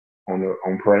mom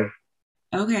on Pray.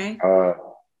 Okay.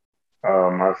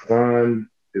 My son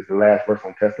is the last verse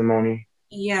on Testimony.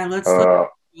 Yeah, let's talk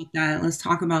about that. Let's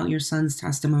talk about your son's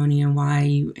testimony and why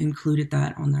you included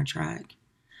that on that track.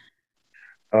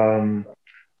 When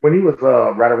he was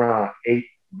right around 8,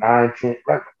 9, 10,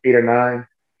 like 8 or 9,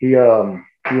 he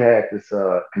had this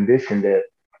condition that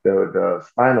the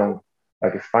spinal,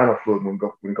 like his spinal fluid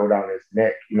would go down his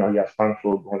neck. He has spinal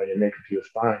fluid going in your neck into your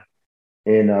spine.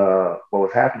 And what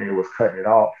was happening was cutting it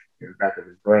off in the back of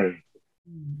his brain.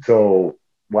 So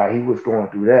while he was going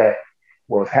through that,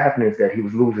 what was happening is that he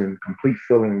was losing complete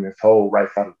feeling in his whole right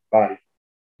side of his body.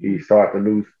 He started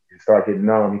getting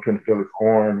numb. He couldn't feel his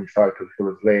arm. He started to feel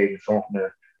his leg and so on from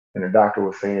there. And the doctor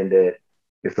was saying that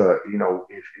if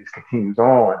it continues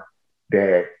on,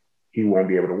 that he won't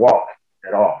be able to walk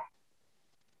at all.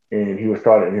 And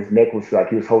his neck was like,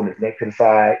 he was holding his neck to the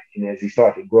side. And as he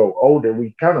started to grow older,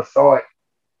 we kind of saw it.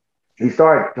 He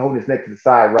started holding his neck to the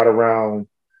side right around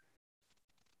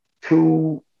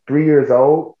 2-3 years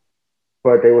old.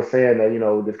 But they were saying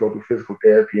that, just go through physical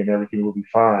therapy and everything will be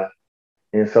fine.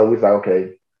 And so we was like,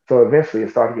 okay. So eventually it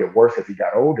started to get worse as he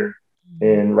got older.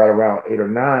 And right around 8 or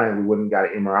 9, we went and got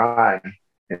an MRI.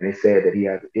 And they said that he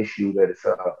has an issue that it's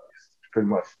pretty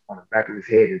much on the back of his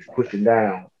head. It's pushing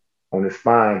down on his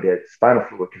spine, that spinal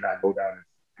fluid cannot go down,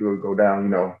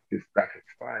 his back of his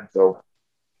spine. So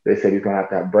they said he's going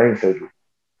to have brain surgery.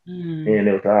 And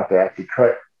they was going to have to actually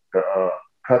cut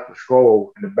the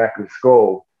skull in the back of the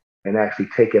skull and actually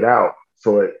take it out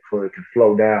so it can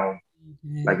flow down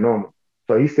like normal.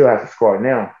 So he still has a scar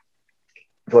now.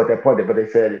 So at that point, but they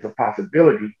said it's a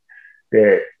possibility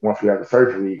that once we have the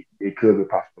surgery, it could be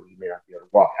possible he may not be able to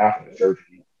walk after the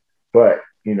surgery. But,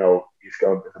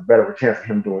 there's a better chance of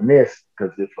him doing this,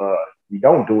 because if we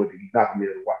don't do it, then he's not going to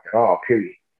be able to walk at all,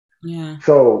 period. Yeah.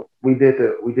 So we did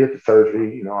the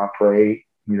surgery. You know, I prayed.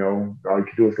 You know, all you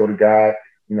could do is go to God.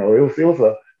 You know, it was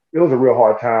a real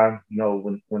hard time. You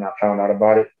know, when I found out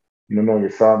about it. You know, knowing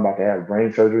your son about to have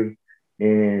brain surgery,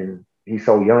 and he's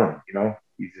so young. You know,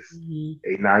 he's just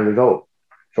Mm-hmm. 8, 9 years old.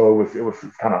 So it was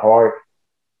kind of hard.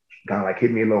 Kind of like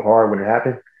hit me a little hard when it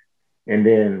happened. And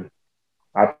then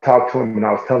I talked to him and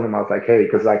I was telling him I was like, hey,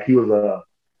 because like he wanted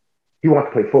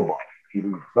to play football. He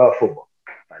loved football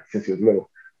like since he was little.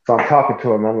 So I'm talking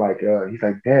to him. I'm like, he's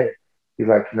like, Dad. He's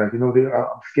like,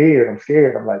 I'm scared. I'm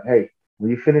scared. I'm like, hey, when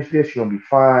you finish this, you're gonna be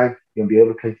fine. You're gonna be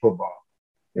able to play football.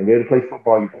 You're gonna be able to play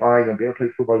football. You're fine. You're gonna be able to play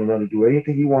football. You're gonna do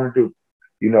anything you want to do.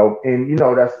 You know, and you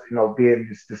know that's being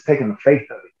just taking the faith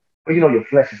of it. But you know your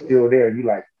flesh is still there. And you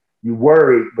like you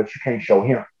worried, but you can't show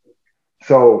him.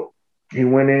 So he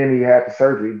went in. He had the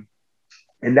surgery.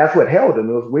 And that's what held him.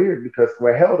 It was weird because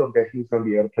what held him that he was going to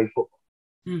be able to play football.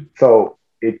 Mm. So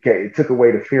it took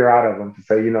away the fear out of him to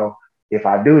say, you know, if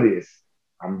I do this,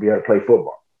 I'm going to be able to play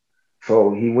football.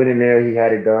 So he went in there, he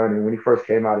had it done. And when he first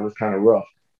came out, it was kind of rough.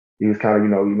 He was kind of,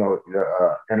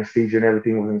 the anesthesia and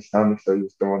everything was in his stomach. So he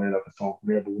was throwing it up and so on from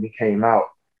there. But when he came out,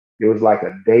 it was like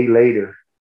a day later,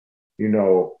 he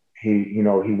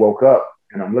woke up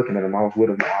and I'm looking at him. I was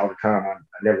with him all the time. I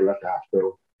never left the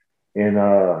hospital.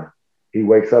 And he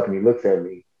wakes up and he looks at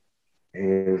me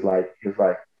and he was like,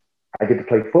 I get to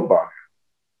play football,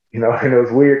 and it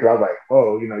was weird because I was like,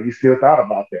 oh, you still thought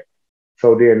about that.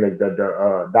 So then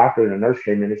the doctor and the nurse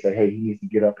came in and said, hey, he needs to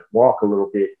get up and walk a little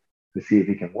bit to see if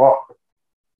he can walk.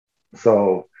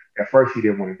 So at first he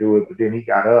didn't want to do it, but then he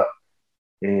got up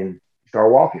and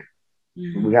started walking.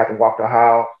 Mm-hmm. And we had to walk the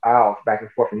aisles back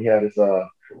and forth. And he had his his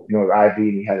IV,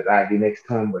 and he had his IV next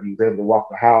to him, but he was able to walk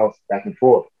the aisles back and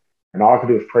forth. And all I could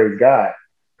do was praise God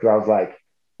because I was like,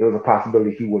 there was a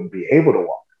possibility he wouldn't be able to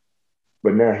walk,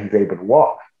 but now he's able to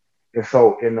walk. And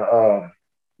so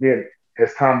then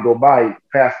as time go by,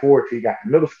 fast forward till he got to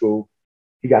middle school,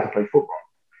 he got to play football.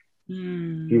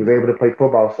 Mm. He was able to play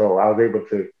football, so I was able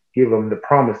to give him the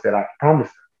promise that I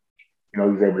promised him.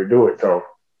 He was able to do it. So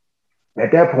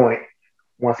at that point,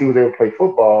 once he was able to play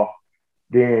football,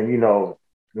 then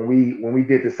when we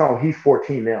did the song, he's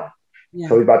 14 now,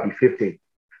 so he's about to be 15.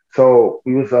 So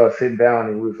we was sitting down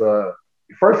and we was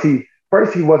first he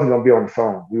wasn't gonna be on the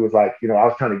song. We was like, I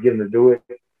was trying to get him to do it,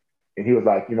 and he was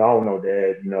like, I don't know,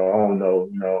 Dad, I don't know,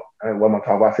 what am I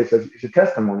talking about? I said, it's your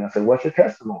testimony. I said, what's your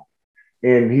testimony?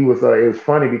 And he was, it was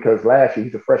funny because last year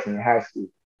he's a freshman in high school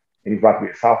and he's about to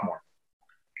be a sophomore.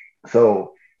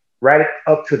 So right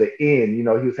up to the end, he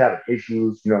was having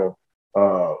issues,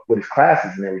 with his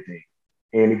classes and everything.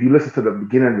 And if you listen to the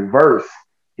beginning of the verse,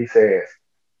 he says,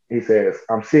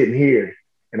 I'm sitting here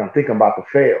and I'm thinking about to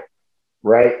fail,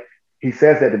 right? He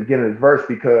says at the beginning of the verse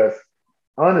because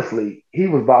honestly, he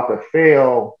was about to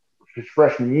fail his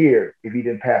freshman year if he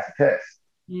didn't pass the test.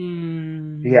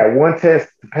 Mm. He had one test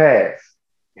to pass,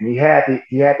 and he had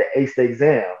to ace the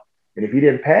exam. And if he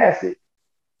didn't pass it,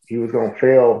 he was going to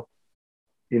fail,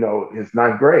 his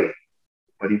ninth grade.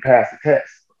 But he passed the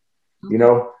test,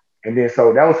 And then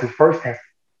so that was his first test.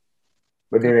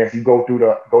 But then as you go through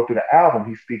the album,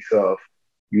 he speaks of,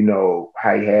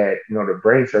 how he had, the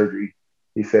brain surgery.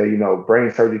 He said,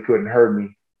 brain surgery couldn't hurt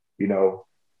me.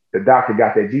 The doctor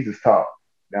got that Jesus talk.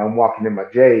 Now I'm walking in my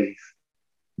J's.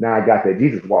 Now I got that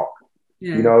Jesus walk.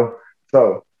 Yeah.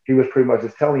 So he was pretty much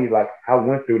just telling you, like, I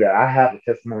went through that. I have a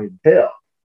testimony to tell.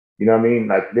 You know what I mean?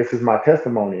 Like, this is my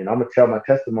testimony, and I'm going to tell my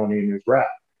testimony in this rap.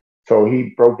 So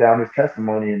he broke down his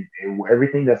testimony, and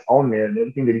everything that's on there and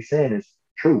everything that he's saying is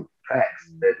true,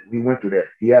 facts, that we went through that.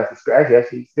 He has the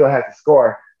actually he still has the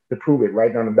scar to prove it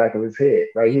right down the back of his head,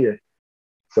 right here.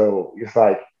 So it's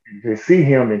like to see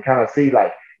him and kind of see,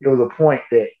 like, it was a point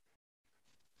that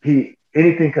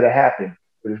anything could have happened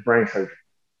with his brain surgery.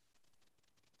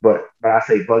 But I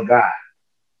say, but God.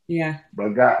 Yeah. But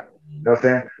God. You know what I'm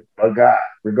saying? But God.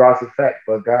 Regardless of fact,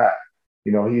 but God.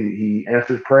 He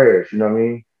answers prayers. You know what I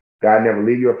mean? God never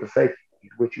leave you or forsake you.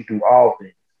 He's with you through all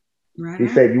things. Right. He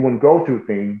said you wouldn't go through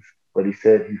things, but he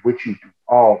said he's with you through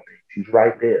all things. He's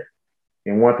right there.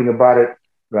 And one thing about it,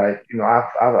 like, I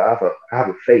have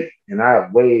a faith, and I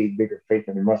have way bigger faith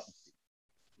than the mustard seed.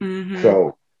 Mm-hmm.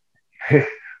 So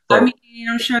I mean,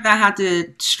 I'm sure that had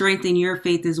to strengthen your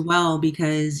faith as well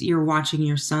because you're watching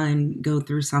your son go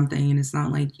through something, and it's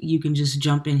not like you can just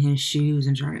jump in his shoes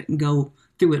and try to go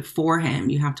through it for him.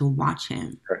 You have to watch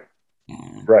him. Right.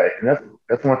 Yeah. Right. And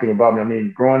that's one thing about me. I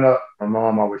mean, growing up, my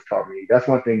mom always taught me. That's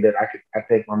one thing that I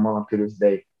thank my mom to this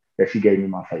day, that she gave me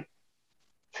my faith.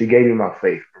 She gave me my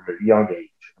faith from a young age.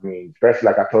 I mean, especially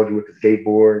like I told you with the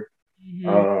skateboard.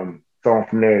 Mm-hmm. So on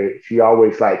from there, she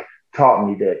always like taught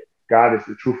me that God is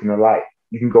the truth and the light.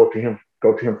 You can go to him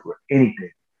for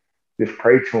anything. Just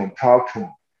pray to him, talk to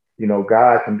him. You know,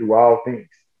 God can do all things.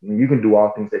 And you can do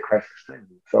all things that Christ has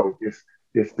strengthened you. So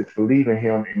just believe in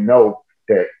him and know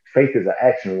that faith is an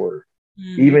action word.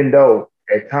 Mm-hmm. Even though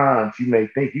at times you may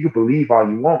think you can believe all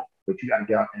you want, but you got to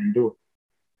get out there and do it.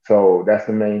 So that's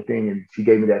the main thing. And she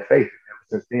gave me that faith. And ever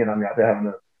since then, I mean, I've been having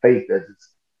a faith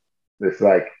that's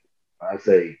like, I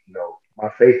say, you know, my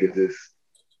faith is this,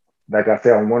 like I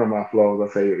said on one of my flows,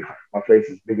 I say, my faith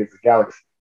is big as a galaxy.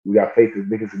 We got faith as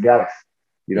big as a galaxy.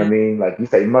 You know Yeah. what I mean? Like you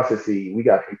say mustard seed, we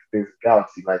got faith as big as a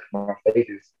galaxy. Like my faith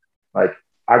is like,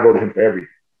 I go to him for everything.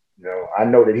 You know, I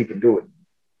know that he can do it.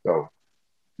 So.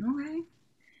 Okay.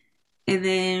 And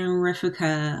then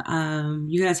Rifika,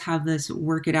 you guys have this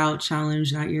work it out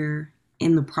challenge that you're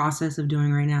in the process of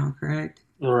doing right now, correct?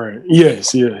 All right.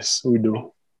 Yes, we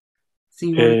do. So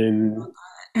you want And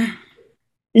to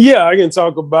yeah, I can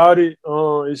talk about it.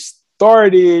 It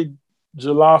started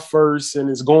July 1st and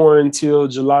it's going till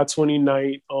July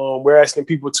 29th. We're asking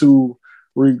people to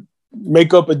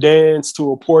make up a dance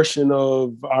to a portion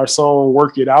of our song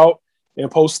Work It Out and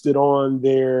post it on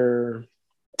their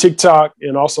TikTok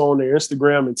and also on their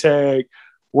Instagram and tag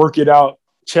Work It Out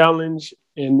Challenge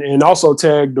and also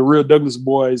tag the Real Douglas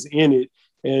Boys in it.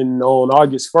 And on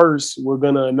August 1st, we're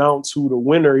going to announce who the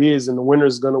winner is, and the winner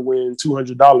is going to win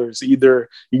 $200. Either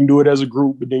you can do it as a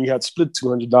group, but then you have to split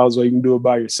 $200, or you can do it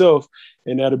by yourself,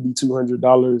 and that'll be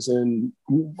 $200. And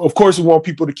of course, we want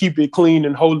people to keep it clean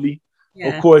and holy. Yeah.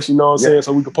 Of course, you know what I'm saying?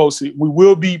 So we can post it. We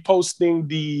will be posting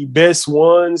the best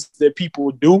ones that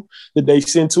people do that they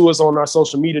send to us on our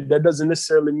social media. That doesn't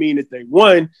necessarily mean that they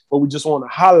won, but we just want to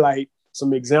highlight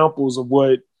some examples of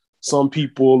what some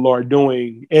people are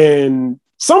doing. And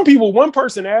some people, one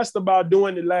person asked about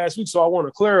doing it last week, so I want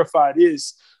to clarify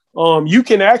this. You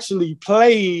can actually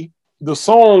play the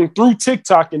song through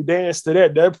TikTok and dance to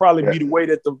that. That'd probably be the way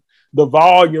that the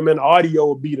volume and audio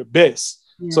will be the best.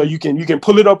 Yeah. So you can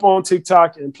pull it up on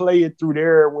TikTok and play it through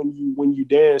there when you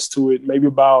dance to it, maybe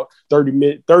about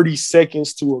 30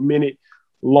 seconds to a minute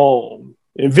long.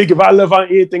 And Vic, if I left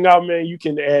anything out, man, you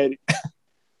can add it.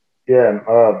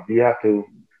 Yeah,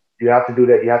 you have to do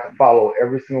that. You have to follow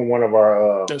every single one of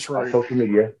our, That's right. our social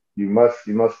media. You must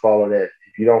follow that.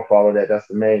 If you don't follow that, that's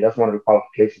one of the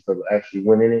qualifications of actually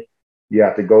winning it. You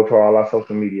have to go to all our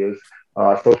social medias.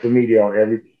 Social media on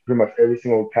pretty much every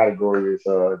single category is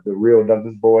the Real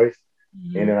Douglas Boys.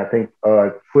 Mm-hmm. And then I think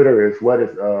Twitter is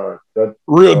the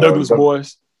Real Douglas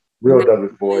Boys. Real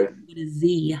Douglas Boys. With a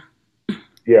Z.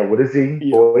 Yeah, with a Z.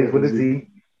 Yeah, Boys with a Z.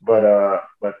 But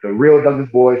the Real Douglas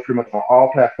Boys pretty much on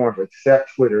all platforms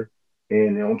except Twitter.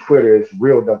 And on Twitter it's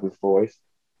Real Douglas Boys.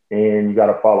 And you got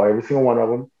to follow every single one of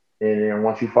them. And then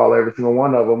once you follow every single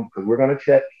one of them, because we're going to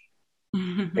check.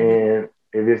 And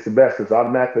if it's the best, because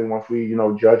automatically once we,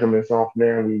 judge them and so on from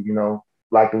there, and we,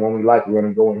 like the one we like, we're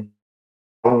going to go and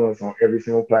follow us on every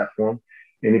single platform.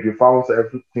 And if you follow us on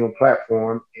every single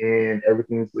platform and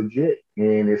everything's legit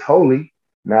and it's holy,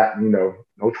 not, no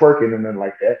twerking or nothing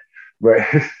like that. But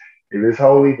if it's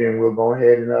holy, then we'll go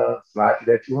ahead and slide to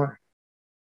that 200.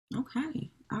 Okay.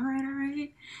 All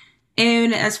right.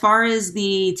 And as far as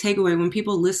the takeaway, when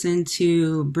people listen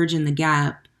to Bridging the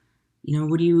Gap,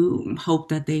 what do you hope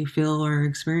that they feel or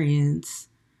experience?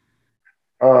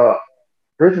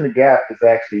 Bridging the Gap is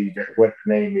actually what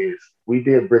the name is. We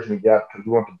did Bridging the Gap because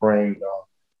we want to bring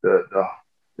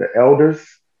the elders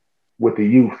with the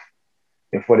youth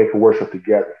and for they can worship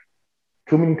together.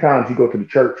 Too many times you go to the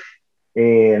church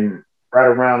and right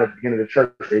around at the beginning of the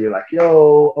church, they're like,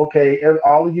 yo, okay,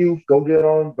 all the youth, go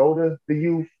to the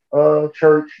youth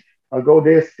church, go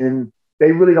this. And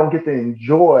they really don't get to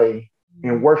enjoy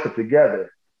and worship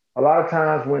together. A lot of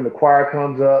times when the choir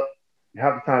comes up,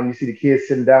 half the time you see the kids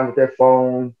sitting down with their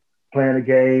phone, playing a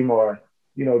game or,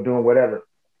 doing whatever.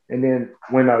 And then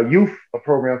when a youth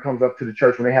program comes up to the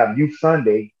church, when they have Youth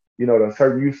Sunday, the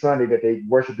certain Youth Sunday that they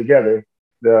worship together,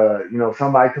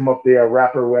 somebody come up there, a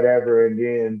rapper or whatever, and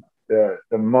then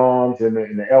the moms and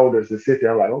the elders to sit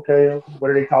there like, okay,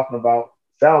 what are they talking about?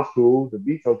 Sounds cool, the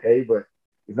beat's okay, but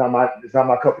it's not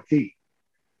my cup of tea.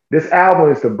 This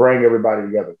album is to bring everybody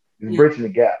together. It's bridging the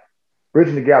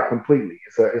gap completely.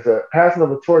 It's a passing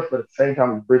of a torch, but at the same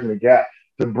time, it's bridging the gap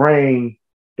to bring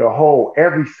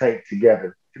every saint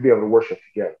together to be able to worship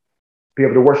together, be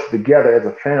able to worship together as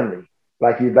a family.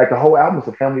 Like the whole album is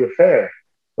a family affair.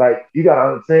 Like you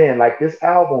gotta understand, like this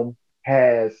album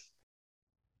has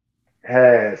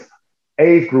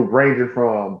age group ranging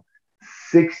from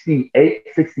 68,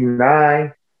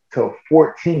 69 to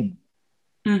 14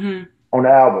 on the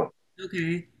album.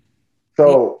 Okay.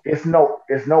 So it's no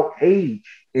age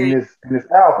in this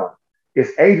album.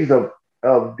 It's ages of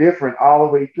of different all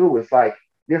the way through. It's like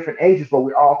different ages, but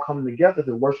we're all coming together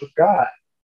to worship God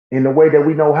in the way that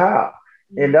we know how.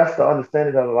 And that's the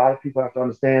understanding that a lot of people have to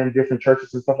understand. Different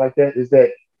churches and stuff like that is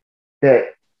that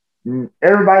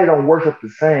everybody don't worship the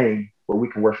same, but we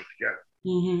can worship together.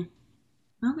 Mm-hmm.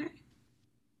 Okay.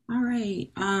 All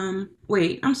right.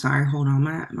 Wait, I'm sorry. Hold on.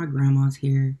 My grandma's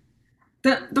here.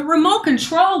 The remote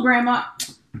control, grandma,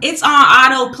 it's on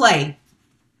auto play.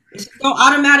 It's gonna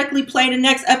automatically play the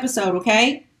next episode,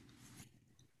 okay?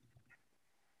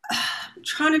 I'm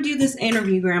trying to do this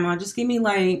interview, grandma. Just give me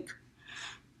like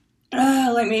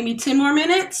maybe 10 more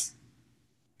minutes.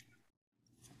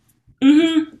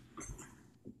 Mm-hmm.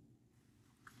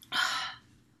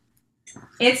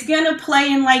 It's gonna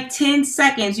play in like 10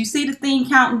 seconds. You see the thing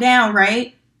counting down,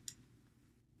 right?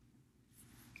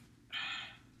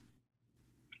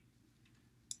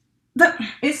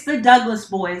 It's the Douglas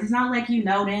Boys. It's not like you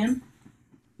know them.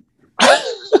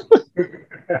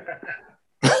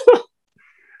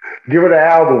 Give her the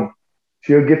album.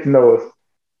 She'll get to know us.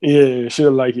 Yeah,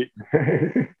 she'll like it.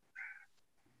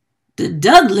 The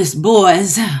Douglas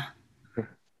Boys.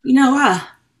 You know, y'all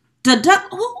the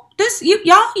Douglas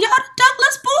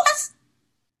Boys?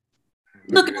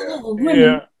 Look at the little women.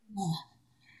 Yeah.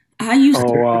 I used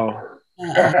Oh, to wow.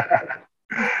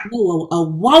 know a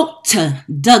Walter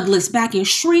Douglas back in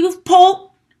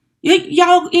Shreveport.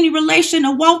 Y'all any relation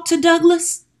to Walter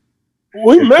Douglas?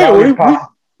 We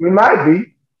might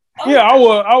be. Yeah,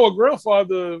 our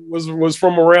grandfather was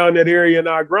from around that area, and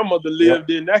our grandmother lived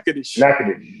in Natchitoches.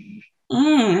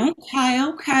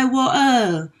 Okay.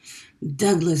 Well,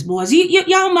 Douglas Boys,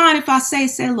 y'all mind if I say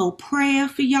a little prayer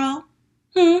for y'all?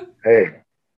 Hey,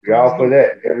 we all for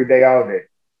that every day, all day.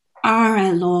 All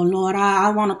right, Lord,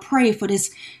 I want to pray for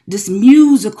this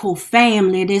musical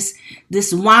family, this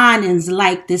whinings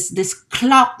like this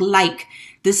clock like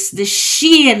this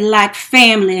shit like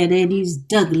family that these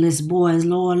Douglas boys,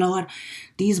 Lord,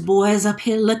 these boys up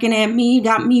here looking at me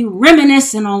got me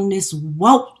reminiscing on this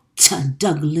Walter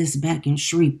Douglas back in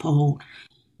Shreveport.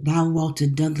 That Walter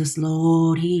Douglas,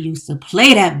 Lord, he used to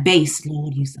play that bass,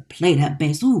 Lord, he used to play that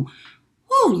bass. Ooh.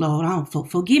 Oh Lord, I don't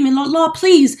forgive me, Lord,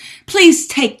 please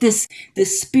take this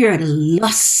spirit of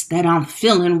lust that I'm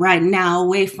feeling right now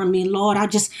away from me, Lord. I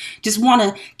just want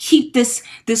to keep this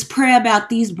prayer about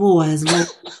these boys, Lord.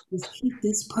 Just keep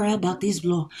this prayer about these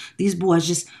boys.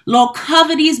 Just Lord,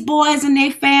 cover these boys and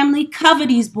their family. Cover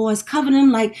these boys. Cover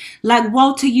them like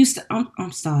Walter used to.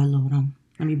 I'm sorry, Lord.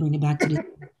 Let me bring it back to this.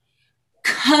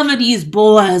 Cover these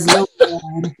boys,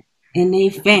 Lord. And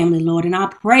their family, Lord. And I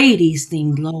pray these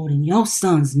things, Lord, in your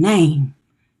son's name.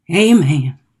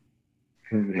 Amen.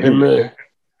 Amen.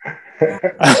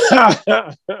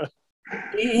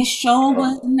 It sure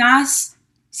was nice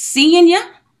seeing you.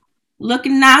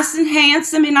 Looking nice and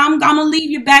handsome. And I'm going to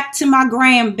leave you back to my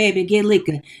grandbaby,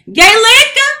 Galika.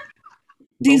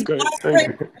 These boys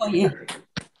ready for you.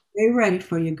 They ready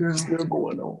for you, girl. Still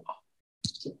going on.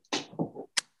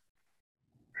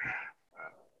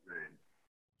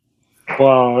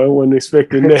 Wow, I wasn't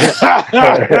expecting that.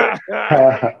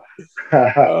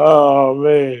 Oh,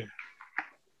 man.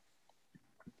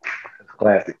 That's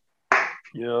classic.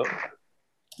 Yeah.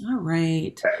 All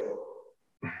right.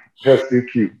 That's too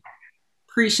cute.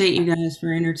 Appreciate you guys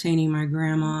for entertaining my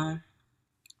grandma.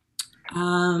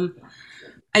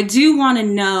 I do want to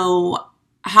know,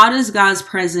 how does God's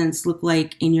presence look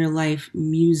like in your life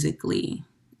musically?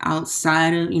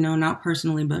 Outside of, not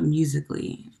personally, but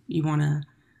musically. You want to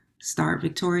start,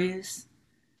 Victorious?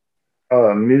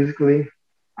 Musically,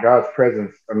 God's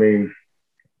presence. I mean,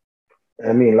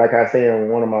 like I say in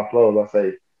one of my flows, I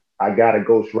say, I got a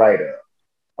ghost writer,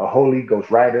 a Holy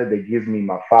Ghost writer that gives me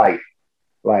my fight.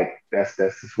 Like that's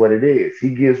just what it is.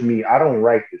 He gives me. I don't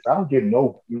write this. I don't get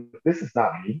no. This is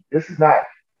not me. This is not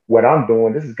what I'm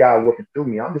doing. This is God working through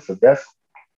me. I'm just a vessel.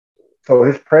 So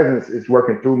His presence is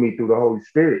working through me through the Holy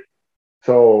Spirit.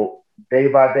 So day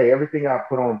by day, everything I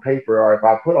put on paper, or if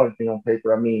I put anything on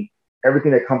paper, I mean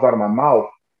everything that comes out of my mouth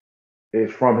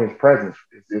is from His presence.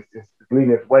 It's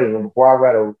leading its way. And before I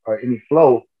write any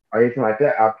flow or anything like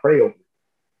that, I pray over it.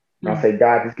 And I say,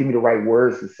 God, just give me the right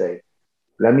words to say.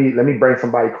 Let me bring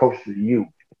somebody closer to you.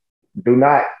 Do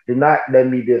not let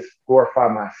me just glorify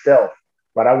myself,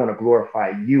 but I want to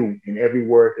glorify you in every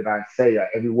word that I say,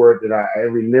 every lyric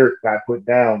that I put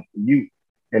down for you.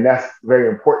 And that's very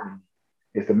important,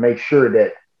 is to make sure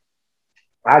that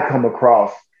I come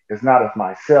across as not as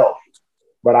myself,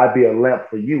 but I be a lamp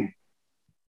for you.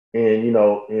 And,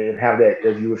 and have that,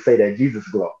 as you would say, that Jesus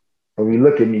glow. When you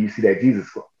look at me, you see that Jesus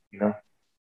glow, Okay.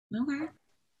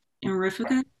 And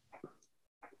Rifika?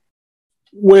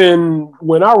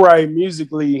 When I write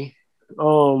musically,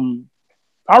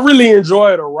 I really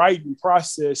enjoy the writing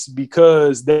process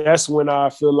because that's when I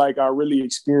feel like I really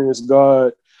experience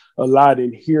God a lot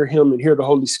and hear him and hear the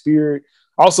Holy Spirit.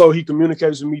 Also, he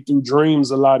communicates with me through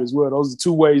dreams a lot as well. Those are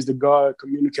two ways that God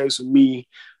communicates with me,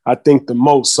 I think, the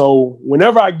most. So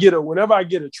whenever I get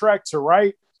a track to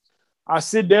write, I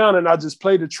sit down and I just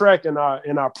play the track and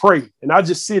I pray and I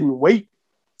just sit and wait.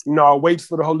 I wait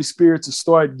for the Holy Spirit to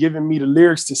start giving me the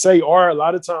lyrics to say, or a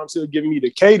lot of times he'll give me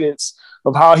the cadence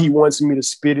of how he wants me to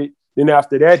spit it. Then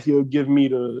after that, he'll give me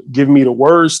the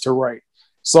words to write.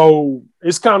 So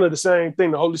it's kind of the same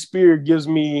thing. The Holy Spirit gives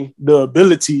me the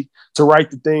ability to write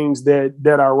the things that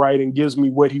I write and gives me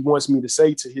what he wants me to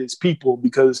say to his people.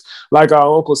 Because like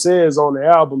our uncle says on the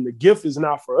album, the gift is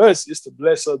not for us, it's to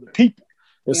bless other people.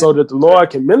 And so that the Lord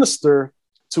can minister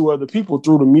to other people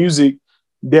through the music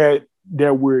that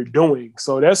we're doing.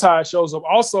 So that's how it shows up.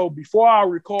 Also, before I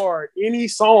record any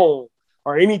song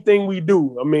or anything we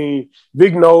do, I mean,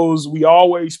 Vic knows we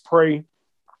always pray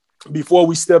before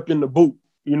we step in the booth.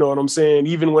 You know what I'm saying?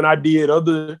 Even when I did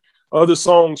other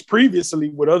songs previously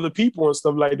with other people and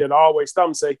stuff like that, I always stop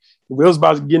and say, if we was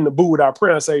about to get in the booth without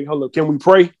prayer, I say, hello, can we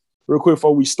pray real quick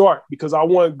before we start? Because I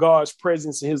want God's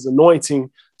presence and his anointing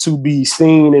to be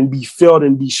seen and be felt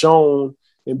and be shown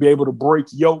and be able to break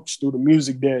yokes through the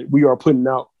music that we are putting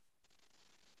out.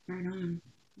 Right on.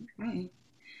 Okay.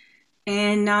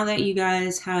 And now that you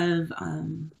guys have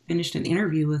finished an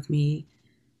interview with me,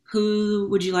 who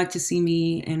would you like to see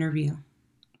me interview?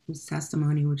 Whose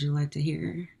testimony would you like to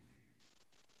hear?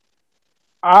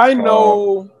 I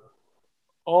know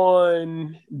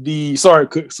on the sorry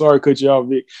cut you off,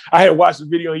 Vic. I had watched the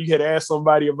video and you had asked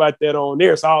somebody about that on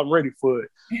there, so I'm ready for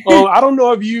it. I don't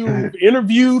know if you've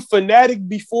interviewed Fanatic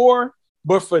before,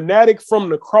 but Fanatic from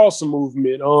the Cross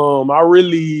Movement. I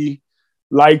really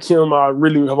like him. I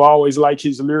really have always liked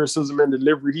his lyricism and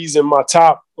delivery. He's in my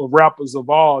top of rappers of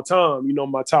all time,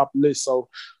 my top list. So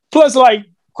plus like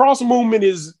Cross Movement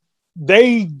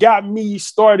they got me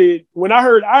started when I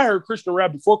heard Christian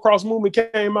rap before Cross Movement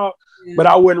came out, but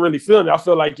I wasn't really feeling it. I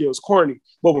felt like it was corny.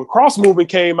 But when Cross Movement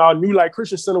came out, New Light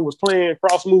Christian Center was playing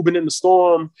Cross Movement in the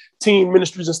Storm, Teen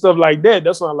Ministries and stuff like that.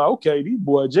 That's when I'm like, okay, these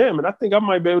boys jamming. I think I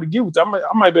might be able to get with them. I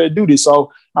might be able to do this.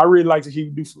 So I really like to hear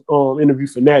you do interview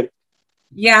Fanatic.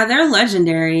 Yeah, they're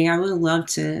legendary. I would love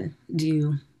to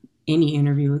do any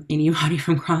interview with anybody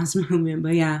from Cross Movement,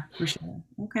 but yeah, for sure.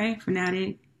 Okay,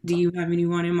 Fanatic. Do you have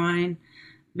anyone in mind,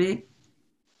 Vic?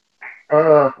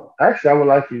 Actually, I would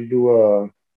like you to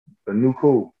do the New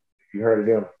Cool. If you heard of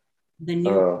them, The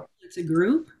new it's a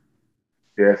group.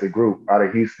 Yeah, it's a group out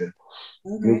of Houston.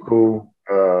 Okay. New Cool.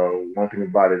 One thing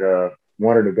about it,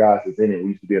 one of the guys that's in it, we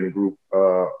used to be in a group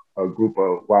a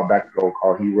while back ago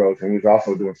called Heroes, and we was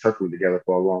also doing circling together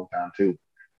for a long time too.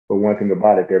 But one thing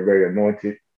about it, they're very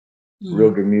anointed, real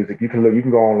good music. You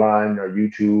can go online or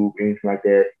YouTube, anything like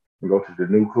that, and go to the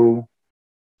New Cool,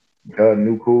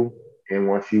 and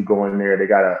once you go in there, they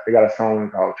got a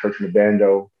song called Church in the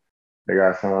Bando. They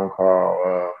got a song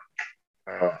called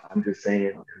I'm Just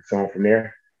Saying, a song from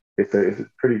there. It's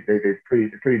pretty they're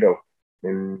pretty dope,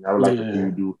 and I would like to see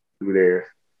you do theirs.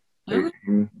 They're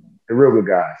real good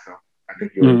guys, so I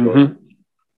think you'll enjoy it.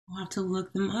 I'll have to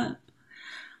look them up.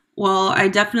 Well, I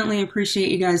definitely appreciate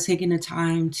you guys taking the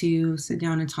time to sit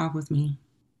down and talk with me.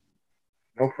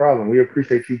 No problem. We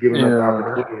appreciate you giving us the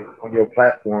opportunity on your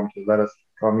platform to let us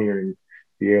come here and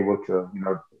be able to,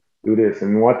 do this.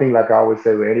 And one thing, like I always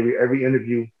say, with every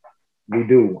interview we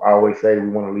do, I always say we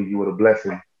want to leave you with a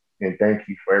blessing and thank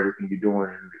you for everything you're doing.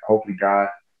 And hopefully,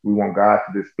 we want God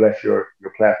to just bless your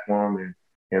platform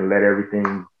and let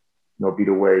everything, be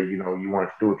the way you want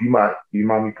it to do. If you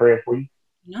mind me praying for you?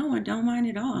 No, I don't mind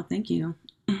at all. Thank you.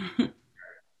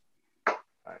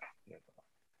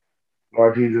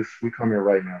 Lord Jesus, we come here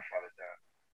right now, Father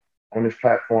God, on this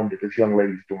platform that this young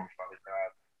lady's doing, Father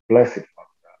God. Bless it, Father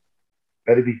God.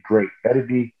 Let it be great. Let it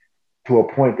be to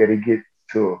a point that it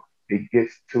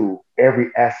gets to every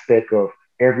aspect of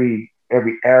every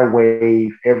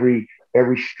airwave, every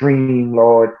stream,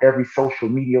 Lord, every social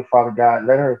media, Father God.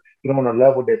 Let her get on a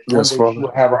level that one day she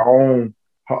will have her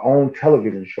own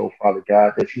television show, Father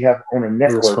God, that she have on a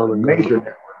network, a major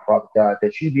network, Father God,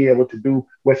 that she be able to do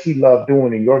what she loved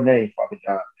doing in your name, Father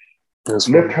God.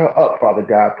 Lift her up, Father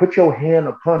God. Put your hand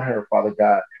upon her, Father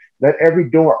God. Let every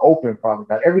door open, Father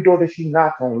God. Every door that she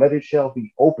knocks on, let it shall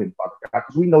be open, Father God,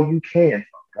 because we know you can,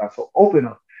 Father God. So open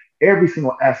up every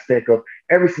single aspect of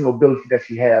every single ability that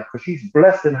she has, because she's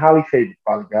blessed and highly favored,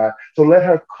 Father God. So let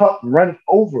her cup run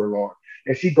over, Lord,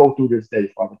 as she go through this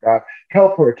day, Father God.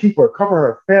 Help her, keep her, cover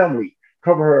her family,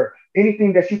 cover her,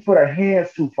 anything that she put her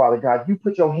hands to, Father God. You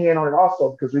put your hand on it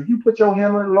also, because if you put your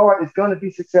hand on it, Lord, it's going to be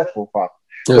successful, Father.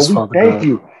 So Yes, we Father thank God.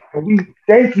 you. And we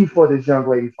thank you for this young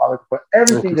lady, Father, for Thank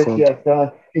everything you, that she Father. has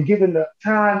done and given the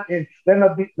time and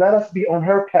let us be on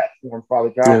her platform, Father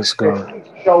God, Yes, that God.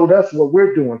 she showed us what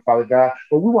we're doing, Father God.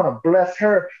 But we want to bless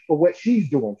her for what she's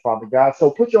doing, Father God.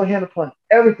 So put your hand upon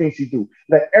everything she do.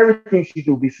 Let everything she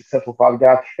do be successful, Father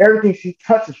God. Everything she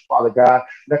touches, Father God.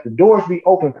 Let the doors be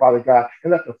open, Father God,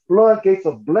 and let the floodgates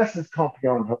of blessings come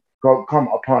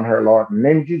upon her, Lord. In the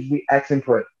name of Jesus, we ask and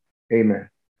pray. Amen.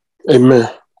 Amen.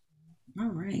 All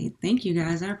right. Thank you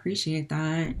guys. I appreciate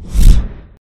that.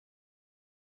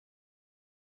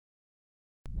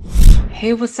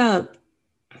 Hey, what's up?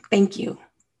 Thank you.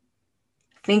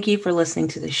 Thank you for listening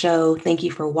to the show. Thank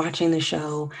you for watching the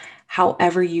show.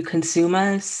 However you consume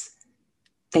us,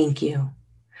 thank you.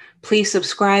 Please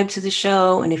subscribe to the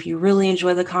show. And if you really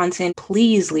enjoy the content,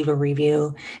 please leave a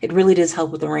review. It really does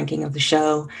help with the ranking of the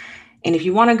show. And if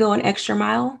you want to go an extra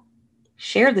mile,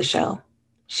 share the show,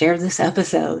 share this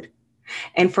episode.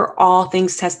 And for all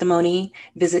things testimony,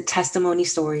 visit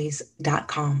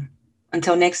testimonystories.com.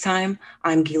 Until next time,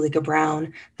 I'm Gilika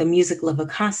Brown, the music lover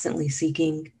constantly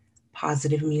seeking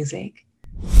positive music.